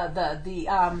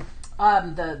 the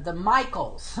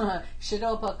Michaels. I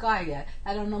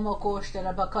don't know.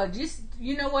 Just,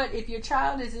 you know what? If your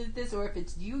child is in this, or if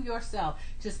it's you yourself,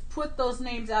 just put those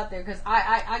names out there, because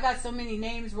I got so many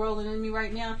names rolling in me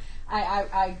right now.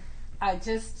 I'll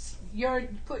do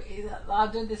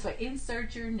it this way.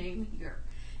 Insert your name here.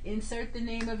 Insert the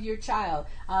name of your child.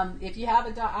 If you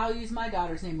have I'll use my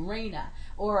daughter's name, Raina,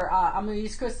 or I'm going to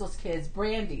use Crystal's kids,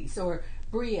 Brandy's, or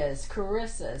Bria's,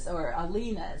 Carissa's, or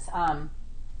Alina's.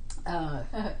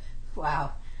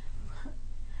 Wow.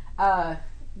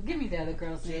 Give me the other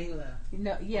girl's name. Jayla.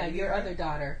 No, yeah, Amira? your other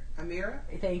daughter. Amira?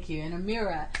 Thank you. And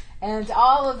Amira. And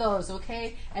all of those,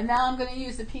 okay? And now I'm going to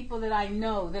use the people that I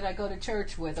know, that I go to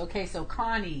church with. Okay, so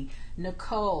Connie,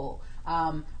 Nicole,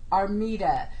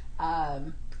 Armida,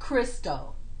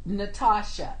 Crystal,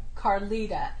 Natasha,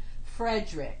 Carlita,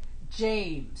 Frederick,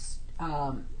 James.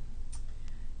 There's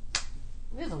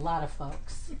a lot of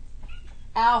folks.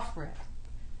 Alfred.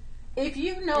 If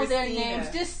you know their names,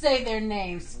 just say their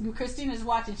names. Christina's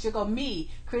watching. She'll go,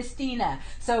 me, Christina.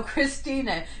 So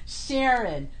Christina,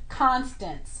 Sharon,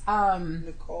 Constance.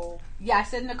 Nicole. Yeah, I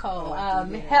said Nicole.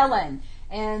 Helen.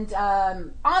 And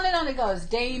on it goes.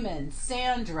 Damon,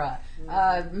 Sandra,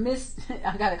 Miss,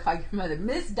 I gotta call your mother,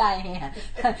 Miss Diane,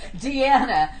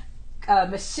 Deanna,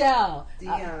 Michelle,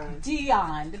 Dion,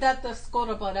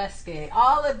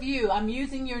 all of you. I'm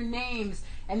using your names,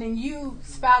 and then you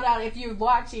spout out if you're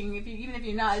watching. Even if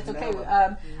you're not, it's okay.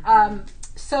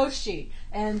 Soshi,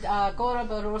 and Gora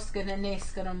Baroska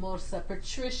Naneska Morsa,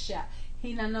 Patricia,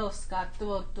 Hinanoska,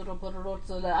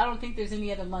 I don't think there's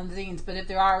any other Lunzines, but if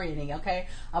there are any, okay,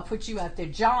 I'll put you out there.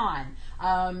 John,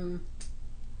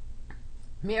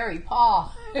 Mary,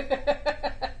 Paul,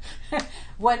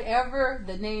 whatever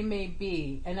the name may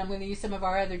be, and I'm going to use some of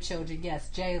our other children. Yes,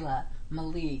 Jayla,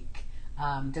 Malik,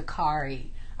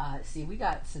 Dakari. See, we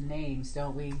got some names,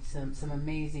 don't we? Some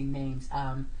amazing names.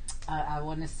 I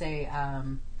want to say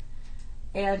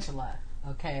Angela,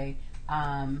 okay,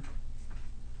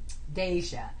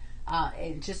 Deja,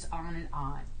 and just on and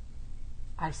on.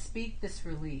 I speak this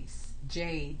release.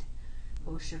 Jade,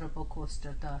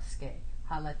 Oshirabokostodaske,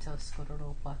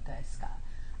 Halatoskoropateska,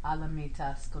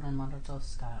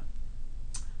 Alamitaskoromarotoska,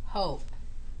 Hope,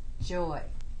 Joy,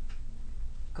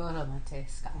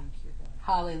 Goromateska. Thank you, God.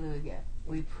 Hallelujah.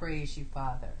 We praise you,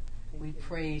 Father. Thank We you.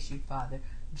 praise you, Father.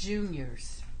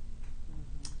 Juniors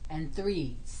and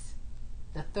threes,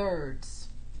 the thirds.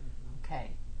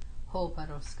 Okay.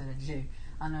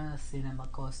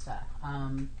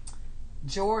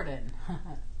 Jordan.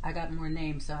 I got more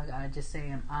names, so I gotta just say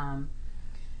them.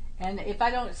 And if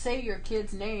I don't say your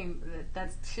kid's name,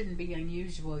 that shouldn't be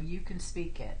unusual. You can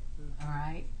speak it. All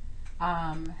right.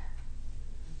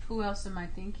 Who else am I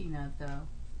thinking of, though?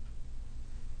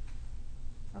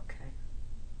 Okay.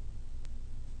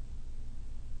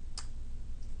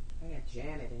 I got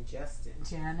Janet and Justin.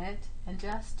 Janet and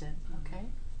Justin.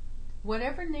 Okay.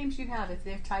 Whatever names you have, if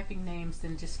they're typing names,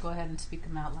 then just go ahead and speak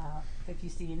them out loud. If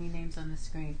you see any names on the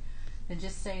screen, then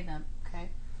just say them, okay?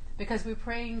 Because we're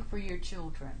praying for your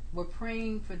children. We're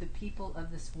praying for the people of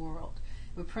this world.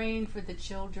 We're praying for the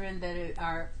children that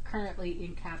are currently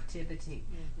in captivity,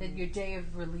 that your day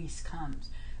of release comes.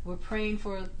 We're praying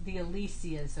for the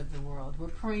Alicias of the world. We're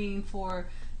praying for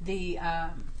the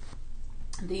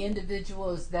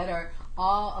individuals that are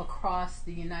all across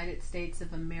the United States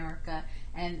of America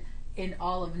and in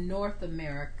all of North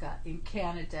America, in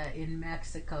Canada, in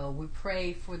Mexico. We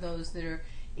pray for those that are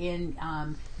in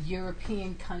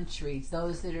European countries,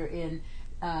 those that are in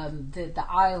the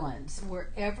islands,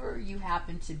 wherever you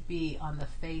happen to be on the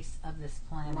face of this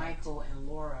planet. Michael and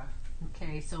Laura.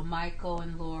 Okay, so Michael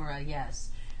and Laura, yes.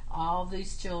 All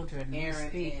these children.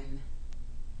 Aaron and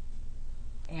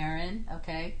Aaron,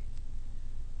 okay.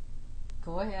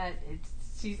 Go ahead.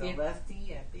 Celeste,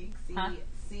 I think. Celeste.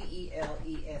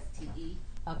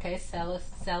 Okay,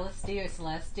 Celeste or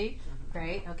Celeste.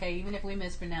 Great. Okay, even if we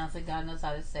mispronounce it, God knows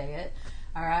how to say it.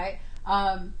 All right.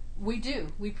 We do.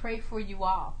 We pray for you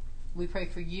all. We pray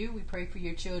for you. We pray for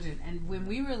your children. And when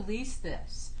we release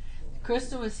this,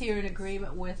 Crystal is here in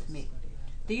agreement with me.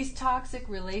 These toxic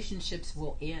relationships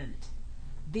will end.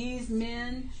 These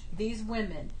men, these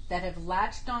women that have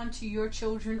latched onto your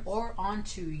children or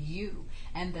onto you,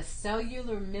 and the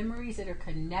cellular memories that are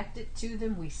connected to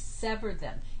them, we sever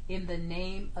them in the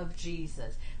name of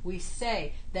Jesus. We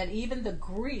say that even the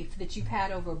grief that you've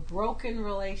had over broken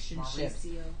relationships,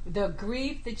 the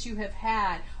grief that you have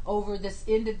had over this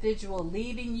individual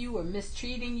leaving you or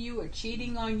mistreating you or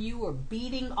cheating on you or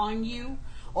beating on you,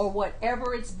 or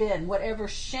whatever it's been, whatever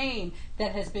shame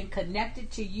that has been connected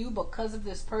to you because of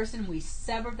this person, we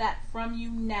sever that from you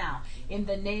now. In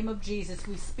the name of Jesus,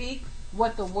 we speak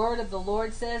what the word of the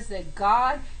Lord says, that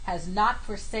God has not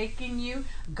forsaken you.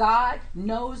 God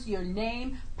knows your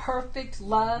name. Perfect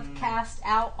love casts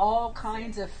out all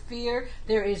kinds of fear.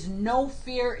 There is no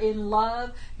fear in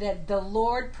love, that the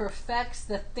Lord perfects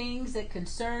the things that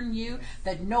concern you,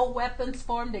 that no weapons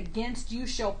formed against you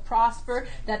shall prosper,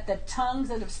 that the tongues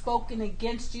that have spoken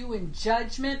against you in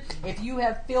judgment, if you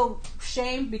have felt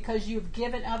shamed because you've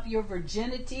given up your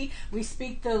virginity, we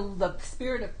speak the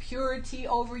spirit of purity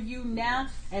over you now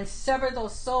and sever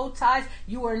those soul ties.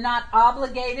 You are not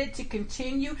obligated to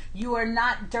continue. You are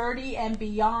not dirty and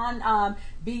beyond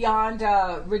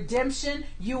redemption.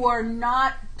 You are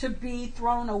not to be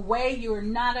thrown away. You are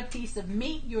not a piece of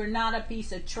meat. You are not a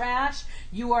piece of trash.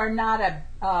 You are not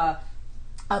a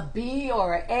B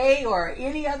or an A or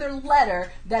any other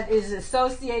letter that is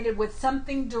associated with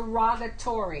something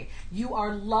derogatory. You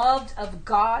are loved of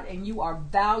God and you are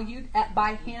valued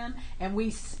by Him, and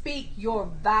we speak your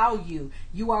value.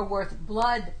 You are worth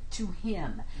blood to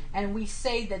Him. And we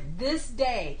say that this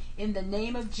day, in the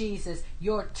name of Jesus,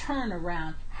 your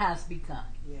turnaround has begun.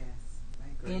 Yes, I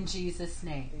agree. In Jesus'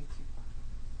 name. Thank you.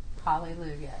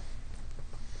 Hallelujah.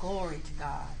 Glory to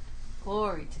God.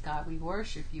 Glory to God. We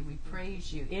worship you. We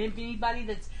praise you. Anybody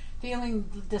that's feeling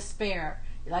despair,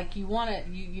 like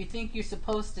you think you're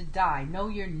supposed to die. No,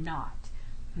 you're not.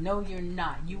 No, you're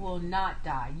not. You will not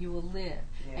die. You will live.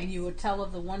 Yes. And you will tell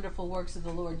of the wonderful works of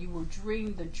the Lord. You will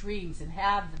dream the dreams and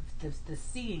have the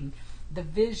seeing the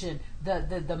vision,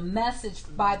 the message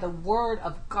by the word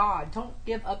of God. Don't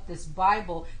give up this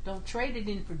Bible. Don't trade it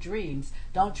in for dreams.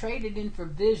 Don't trade it in for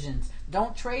visions.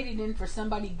 Don't trade it in for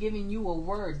somebody giving you a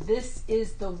word. This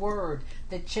is the word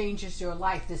that changes your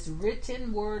life. This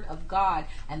written word of God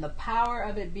and the power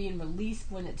of it being released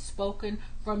when it's spoken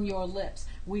from your lips.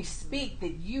 We speak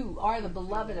that you are the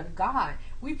beloved of God.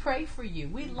 We pray for you.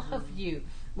 We love you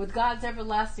with God's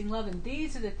everlasting love. And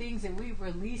these are the things that we've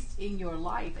released in your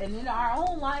life and in our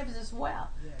own lives as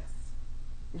well. Yes.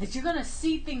 That you're going to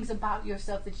see things about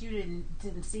yourself that you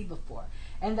didn't see before.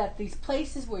 And that these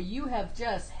places where you have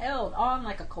just held on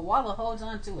like a koala holds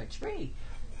onto a tree,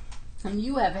 and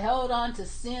you have held on to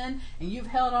sin, and you've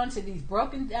held on to these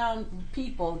broken down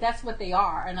people. That's what they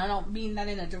are. And I don't mean that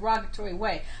in a derogatory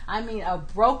way. I mean a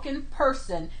broken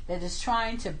person that is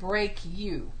trying to break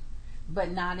you,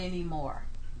 but not anymore.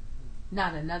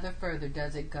 Not another further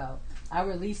does it go. I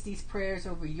release these prayers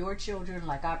over your children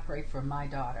like I pray for my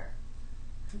daughter.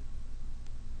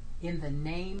 In the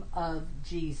name of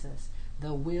Jesus,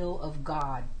 the will of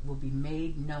God will be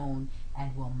made known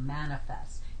and will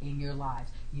manifest in your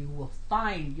lives. You will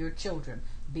find your children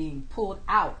being pulled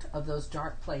out of those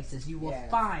dark places. You will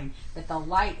find that the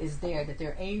light is there, that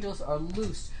their angels are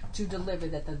loose to deliver,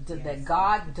 that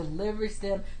God delivers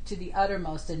them to the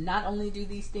uttermost. And not only do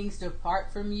these things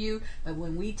depart from you, but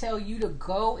when we tell you to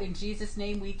go in Jesus'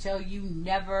 name, we tell you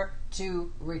never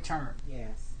to return.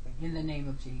 Yes. In the name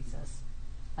of Jesus.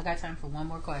 I got time for one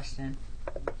more question.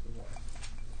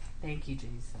 Thank you,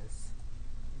 Jesus.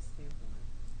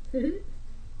 Okay.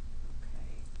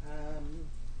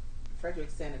 Frederick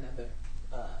sent another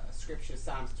scripture,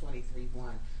 Psalms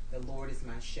 23:1. The Lord is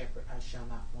my shepherd, I shall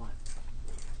not want.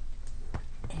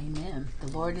 Amen.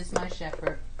 The Lord is my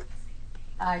shepherd,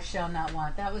 I shall not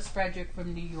want. That was Frederick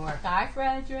from New York. Hi,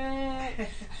 Frederick.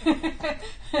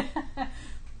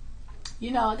 You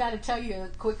know, I got to tell you a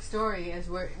quick story as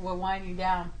we're winding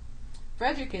down.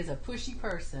 Frederick is a pushy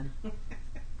person.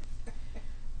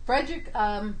 Frederick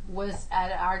was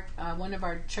at our one of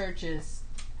our churches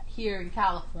here in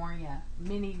California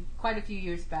quite a few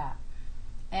years back,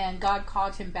 and God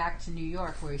called him back to New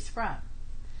York, where he's from.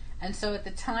 And so at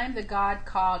the time that God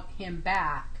called him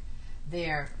back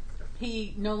there,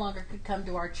 he no longer could come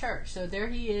to our church. So there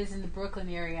he is in the Brooklyn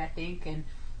area, I think, and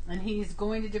he's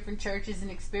going to different churches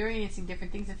and experiencing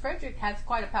different things. And Frederick has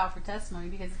quite a powerful testimony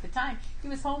because at the time he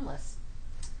was homeless,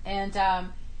 and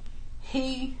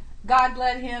God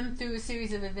led him through a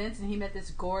series of events, and he met this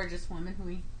gorgeous woman who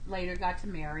he later got to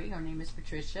marry. Her name is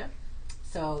Patricia.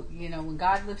 So, you know, when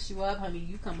God lifts you up, honey,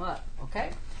 you come up,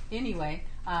 okay? Anyway,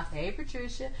 hey,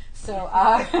 Patricia. So,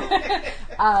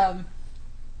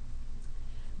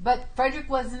 but Frederick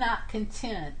was not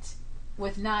content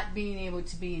with not being able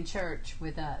to be in church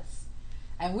with us.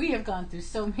 And we have gone through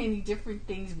so many different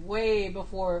things way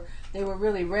before they were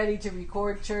really ready to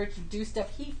record church and do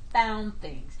stuff. He found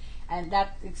things. And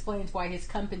that explains why his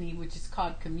company, which is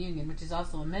called Communion, which is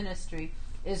also a ministry,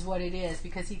 is what it is,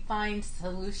 because he finds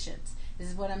solutions. This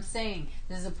is what I'm saying.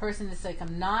 This is a person that's like,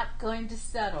 I'm not going to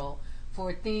settle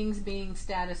for things being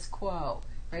status quo.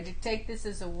 Right? To take this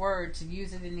as a word to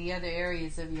use it in the other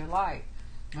areas of your life.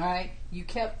 All right? You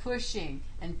kept pushing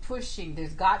and pushing.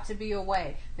 There's got to be a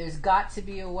way. There's got to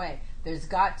be a way. There's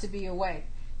got to be a way.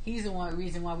 He's the one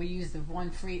reason why we use the one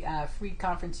free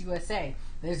conference USA.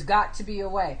 There's got to be a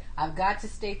way. I've got to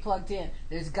stay plugged in.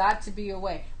 There's got to be a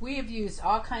way. We have used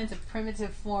all kinds of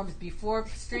primitive forms before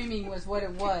streaming was what it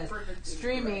was.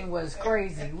 Streaming was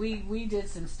crazy. We did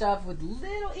some stuff with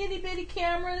little itty bitty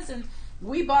cameras, and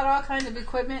we bought all kinds of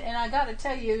equipment. And I got to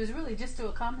tell you, it was really just to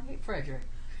accommodate Frederick.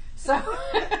 So,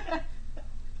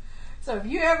 so if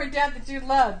you ever doubt that you're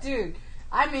loved, dude,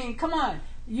 I mean, come on.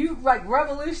 You like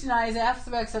revolutionize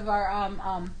aspects of our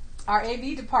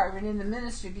AV department in the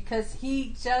ministry, because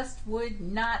he just would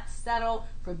not settle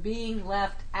for being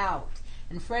left out.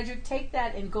 And Frederick, take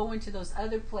that and go into those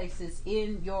other places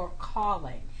in your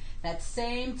calling. That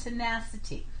same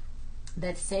tenacity,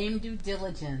 that same due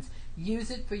diligence, use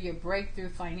it for your breakthrough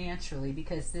financially,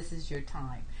 because this is your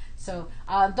time. So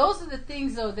those are the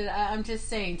things, though, that I'm just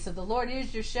saying. So the Lord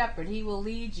is your shepherd. He will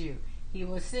lead you. He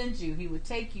will send you. He will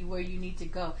take you where you need to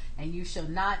go. And you shall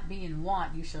not be in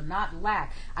want. You shall not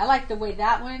lack. I like the way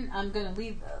that one, I'm going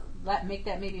to make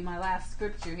that maybe my last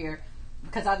scripture here,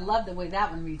 because I love the way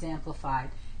that one reads amplified.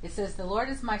 It says, the Lord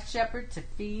is my shepherd to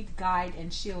feed, guide,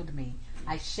 and shield me.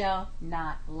 I shall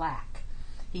not lack.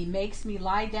 He makes me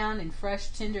lie down in fresh,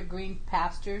 tender, green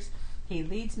pastures. He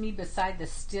leads me beside the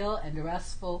still and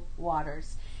restful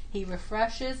waters. He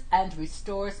refreshes and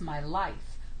restores my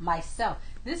life. myself.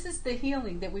 This is the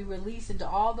healing that we release into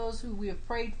all those who we have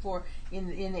prayed for in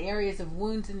the areas of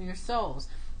wounds in your souls.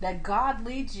 That God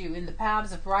leads you in the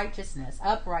paths of righteousness,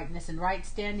 uprightness, and right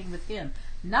standing with Him.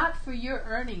 Not for your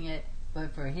earning it,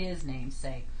 but for His name's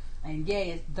sake. And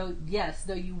though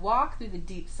you walk through the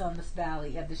deep sunless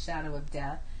valley of the shadow of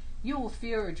death, you will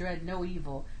fear or dread no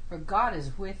evil, for God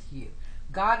is with you.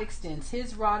 God extends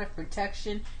His rod of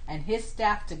protection and His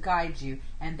staff to guide you,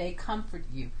 and they comfort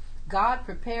you. God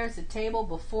prepares a table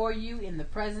before you in the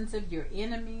presence of your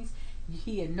enemies.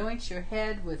 He anoints your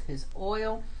head with His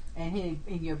oil, and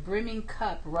in your brimming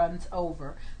cup runs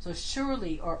over. So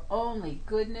surely or only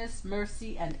goodness,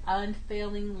 mercy, and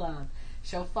unfailing love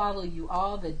shall follow you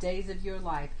all the days of your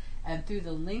life, and through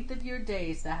the length of your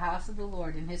days the house of the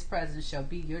Lord in His presence shall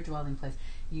be your dwelling place.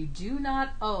 You do not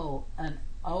owe an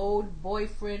old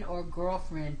boyfriend or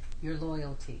girlfriend your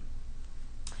loyalty.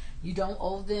 You don't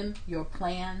owe them your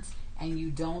plans, and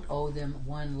you don't owe them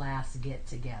one last get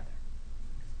together.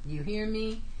 You hear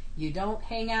me? You don't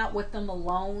hang out with them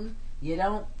alone. You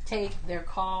don't take their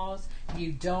calls.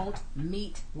 You don't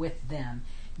meet with them.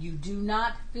 You do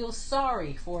not feel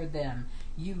sorry for them.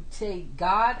 You say,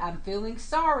 God, I'm feeling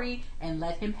sorry, and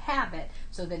let Him have it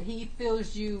so that He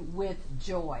fills you with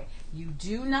joy. You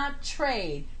do not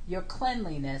trade your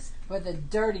cleanliness for the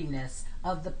dirtiness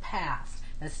of the past.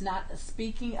 That's not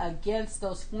speaking against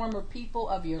those former people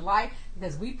of your life,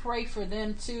 because we pray for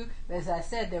them too. As I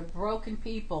said, they're broken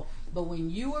people. But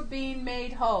when you are being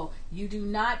made whole, you do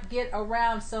not get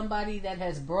around somebody that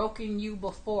has broken you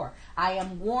before. I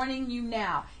am warning you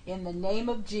now, in the name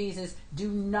of Jesus, do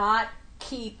not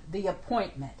keep the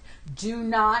appointment. Do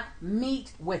not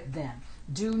meet with them.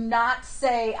 Do not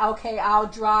say, okay, I'll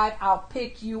drive, I'll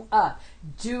pick you up.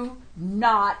 Do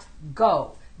not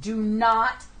go. Do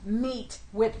not meet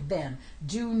with them.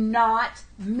 Do not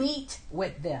meet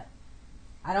with them.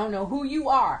 I don't know who you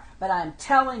are, but I'm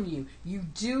telling you, you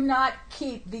do not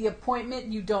keep the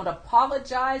appointment. You don't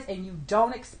apologize, and you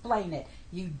don't explain it.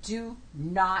 You do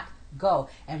not go.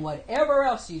 And whatever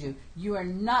else you do, you are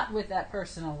not with that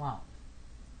person alone.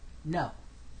 No.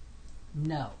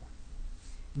 No.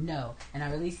 No. And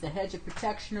I release the hedge of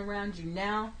protection around you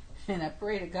now. And I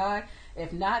pray to God,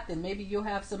 if not, then maybe you'll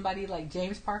have somebody like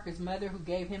James Parker's mother, who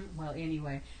gave him, well,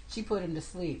 anyway, she put him to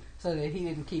sleep so that he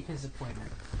didn't keep his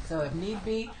appointment. So if need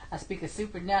be, I speak a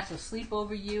supernatural sleep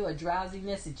over you, a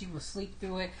drowsiness that you will sleep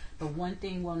through it. But one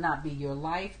thing will not be: your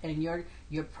life and your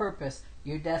purpose,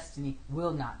 your destiny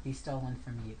will not be stolen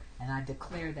from you. And I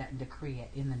declare that and decree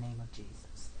it in the name of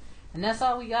Jesus. And that's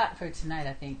all we got for tonight,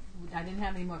 I think. I didn't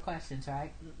have any more questions,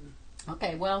 right?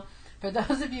 Okay, well, for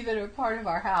those of you that are part of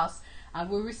our house,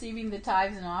 we're receiving the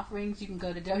tithes and offerings. You can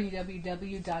go to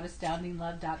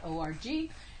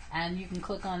www.astoundinglove.org, and you can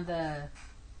click on the,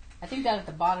 I think down at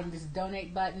the bottom, this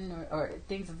donate button or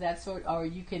things of that sort. Or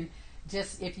you can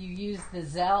just, if you use the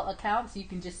Zelle accounts, you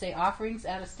can just say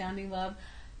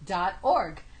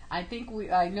offerings@astoundinglove.org. I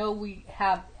know we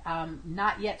have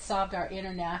not yet solved our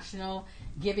international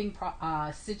giving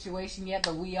situation yet,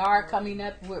 but we are coming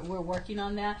up. We're working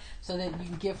on that so that you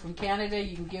can give from Canada,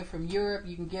 you can give from Europe,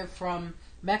 you can give from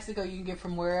Mexico, you can give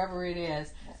from wherever it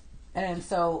is. And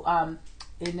so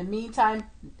in the meantime,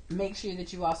 make sure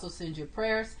that you also send your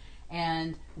prayers,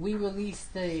 and we release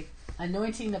the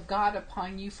anointing of God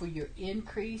upon you for your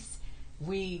increase.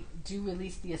 We do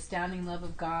release the astounding love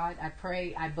of God. I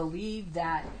believe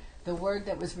that the word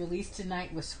that was released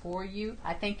tonight was for you.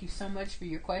 I thank you so much for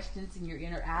your questions and your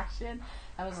interaction.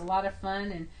 That was a lot of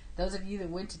fun. And those of you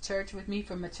that went to church with me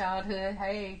from my childhood,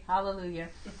 hey, hallelujah.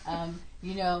 No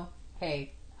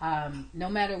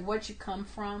matter what you come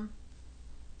from,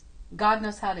 God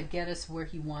knows how to get us where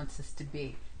He wants us to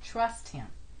be. Trust Him.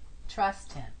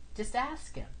 Trust Him. Just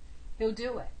ask Him. He'll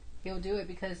do it. He'll do it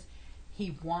because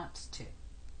He wants to.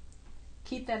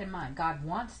 Keep that in mind. God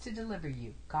wants to deliver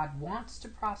you. God wants to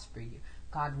prosper you.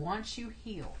 God wants you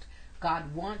healed.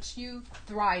 God wants you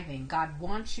thriving. God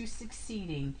wants you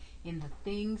succeeding in the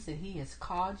things that He has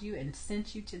called you and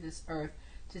sent you to this earth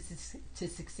to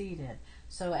succeed in.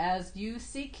 So as you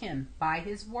seek Him by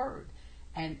His word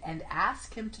and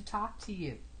ask Him to talk to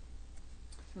you,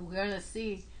 we're going to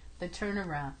see the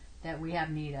turnaround that we have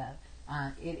need of.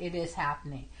 It is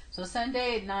happening. So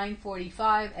Sunday at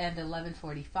 9:45 and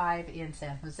 11:45 in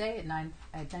San Jose at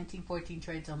 1914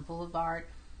 Trade Zone Boulevard.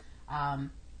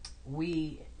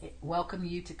 We welcome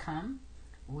you to come.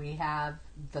 We have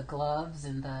the gloves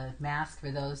and the mask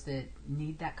for those that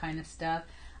need that kind of stuff.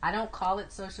 I don't call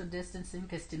it social distancing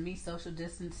because to me social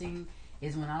distancing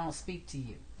is when I don't speak to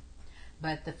you.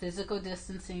 But the physical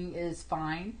distancing is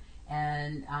fine,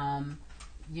 and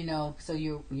so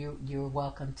you're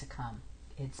welcome to come.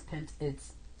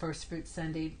 It's First Fruit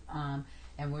Sunday,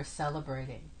 and we're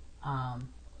celebrating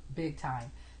big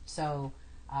time. So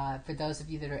for those of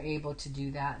you that are able to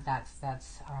do that,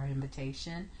 that's our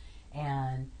invitation,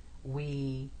 and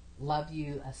we love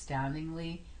you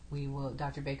astoundingly.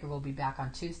 Dr. Baker will be back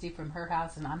on Tuesday from her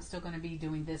house, and I'm still going to be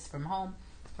doing this from home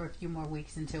for a few more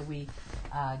weeks until we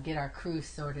get our crew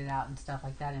sorted out and stuff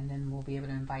like that, and then we'll be able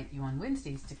to invite you on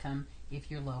Wednesdays to come if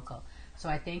you're local. So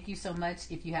I thank you so much.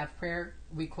 If you have prayer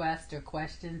requests or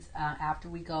questions after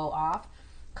we go off,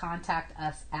 contact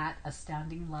us at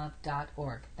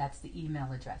astoundinglove.org. That's the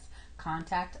email address.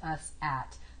 Contact us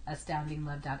at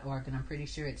astoundinglove.org, and I'm pretty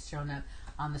sure it's shown up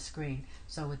on the screen.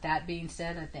 So with that being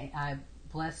said, I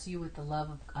bless you with the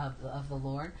love of the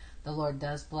Lord. The Lord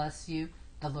does bless you.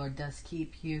 The Lord does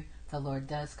keep you. The Lord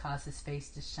does cause His face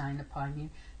to shine upon you.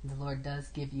 The Lord does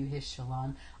give you His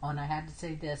shalom. Oh, and I had to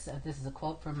say this. This is a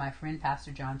quote from my friend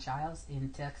Pastor John Childs in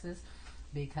Texas,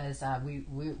 because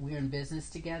we're in business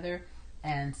together,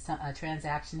 and a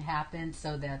transaction happened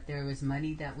so that there was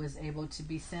money that was able to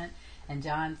be sent. And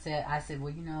John said, I said,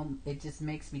 well, it just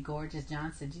makes me gorgeous.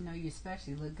 John said, you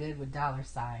especially look good with dollar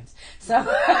signs. So,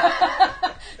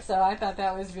 so I thought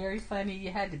that was very funny.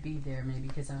 You had to be there maybe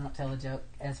because I don't tell a joke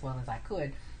as well as I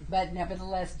could. But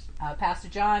nevertheless, Pastor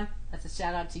John, that's a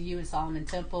shout out to you and Solomon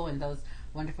Temple and those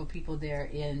wonderful people there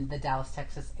in the Dallas,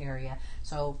 Texas area.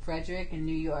 So Frederick in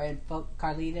New York, and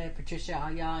Carlita, Patricia,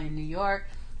 all y'all in New York.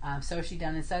 Soshi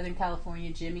down in Southern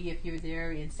California, Jimmy, if you're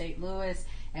there in St. Louis,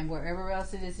 and wherever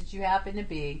else it is that you happen to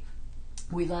be,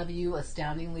 we love you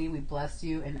astoundingly. We bless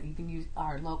you, and even you,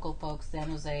 our local folks,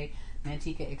 San Jose,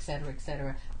 Manteca, etc.,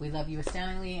 etc. We love you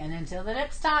astoundingly, and until the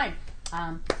next time,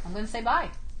 I'm going to say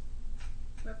bye.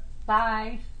 Yep.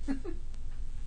 Bye.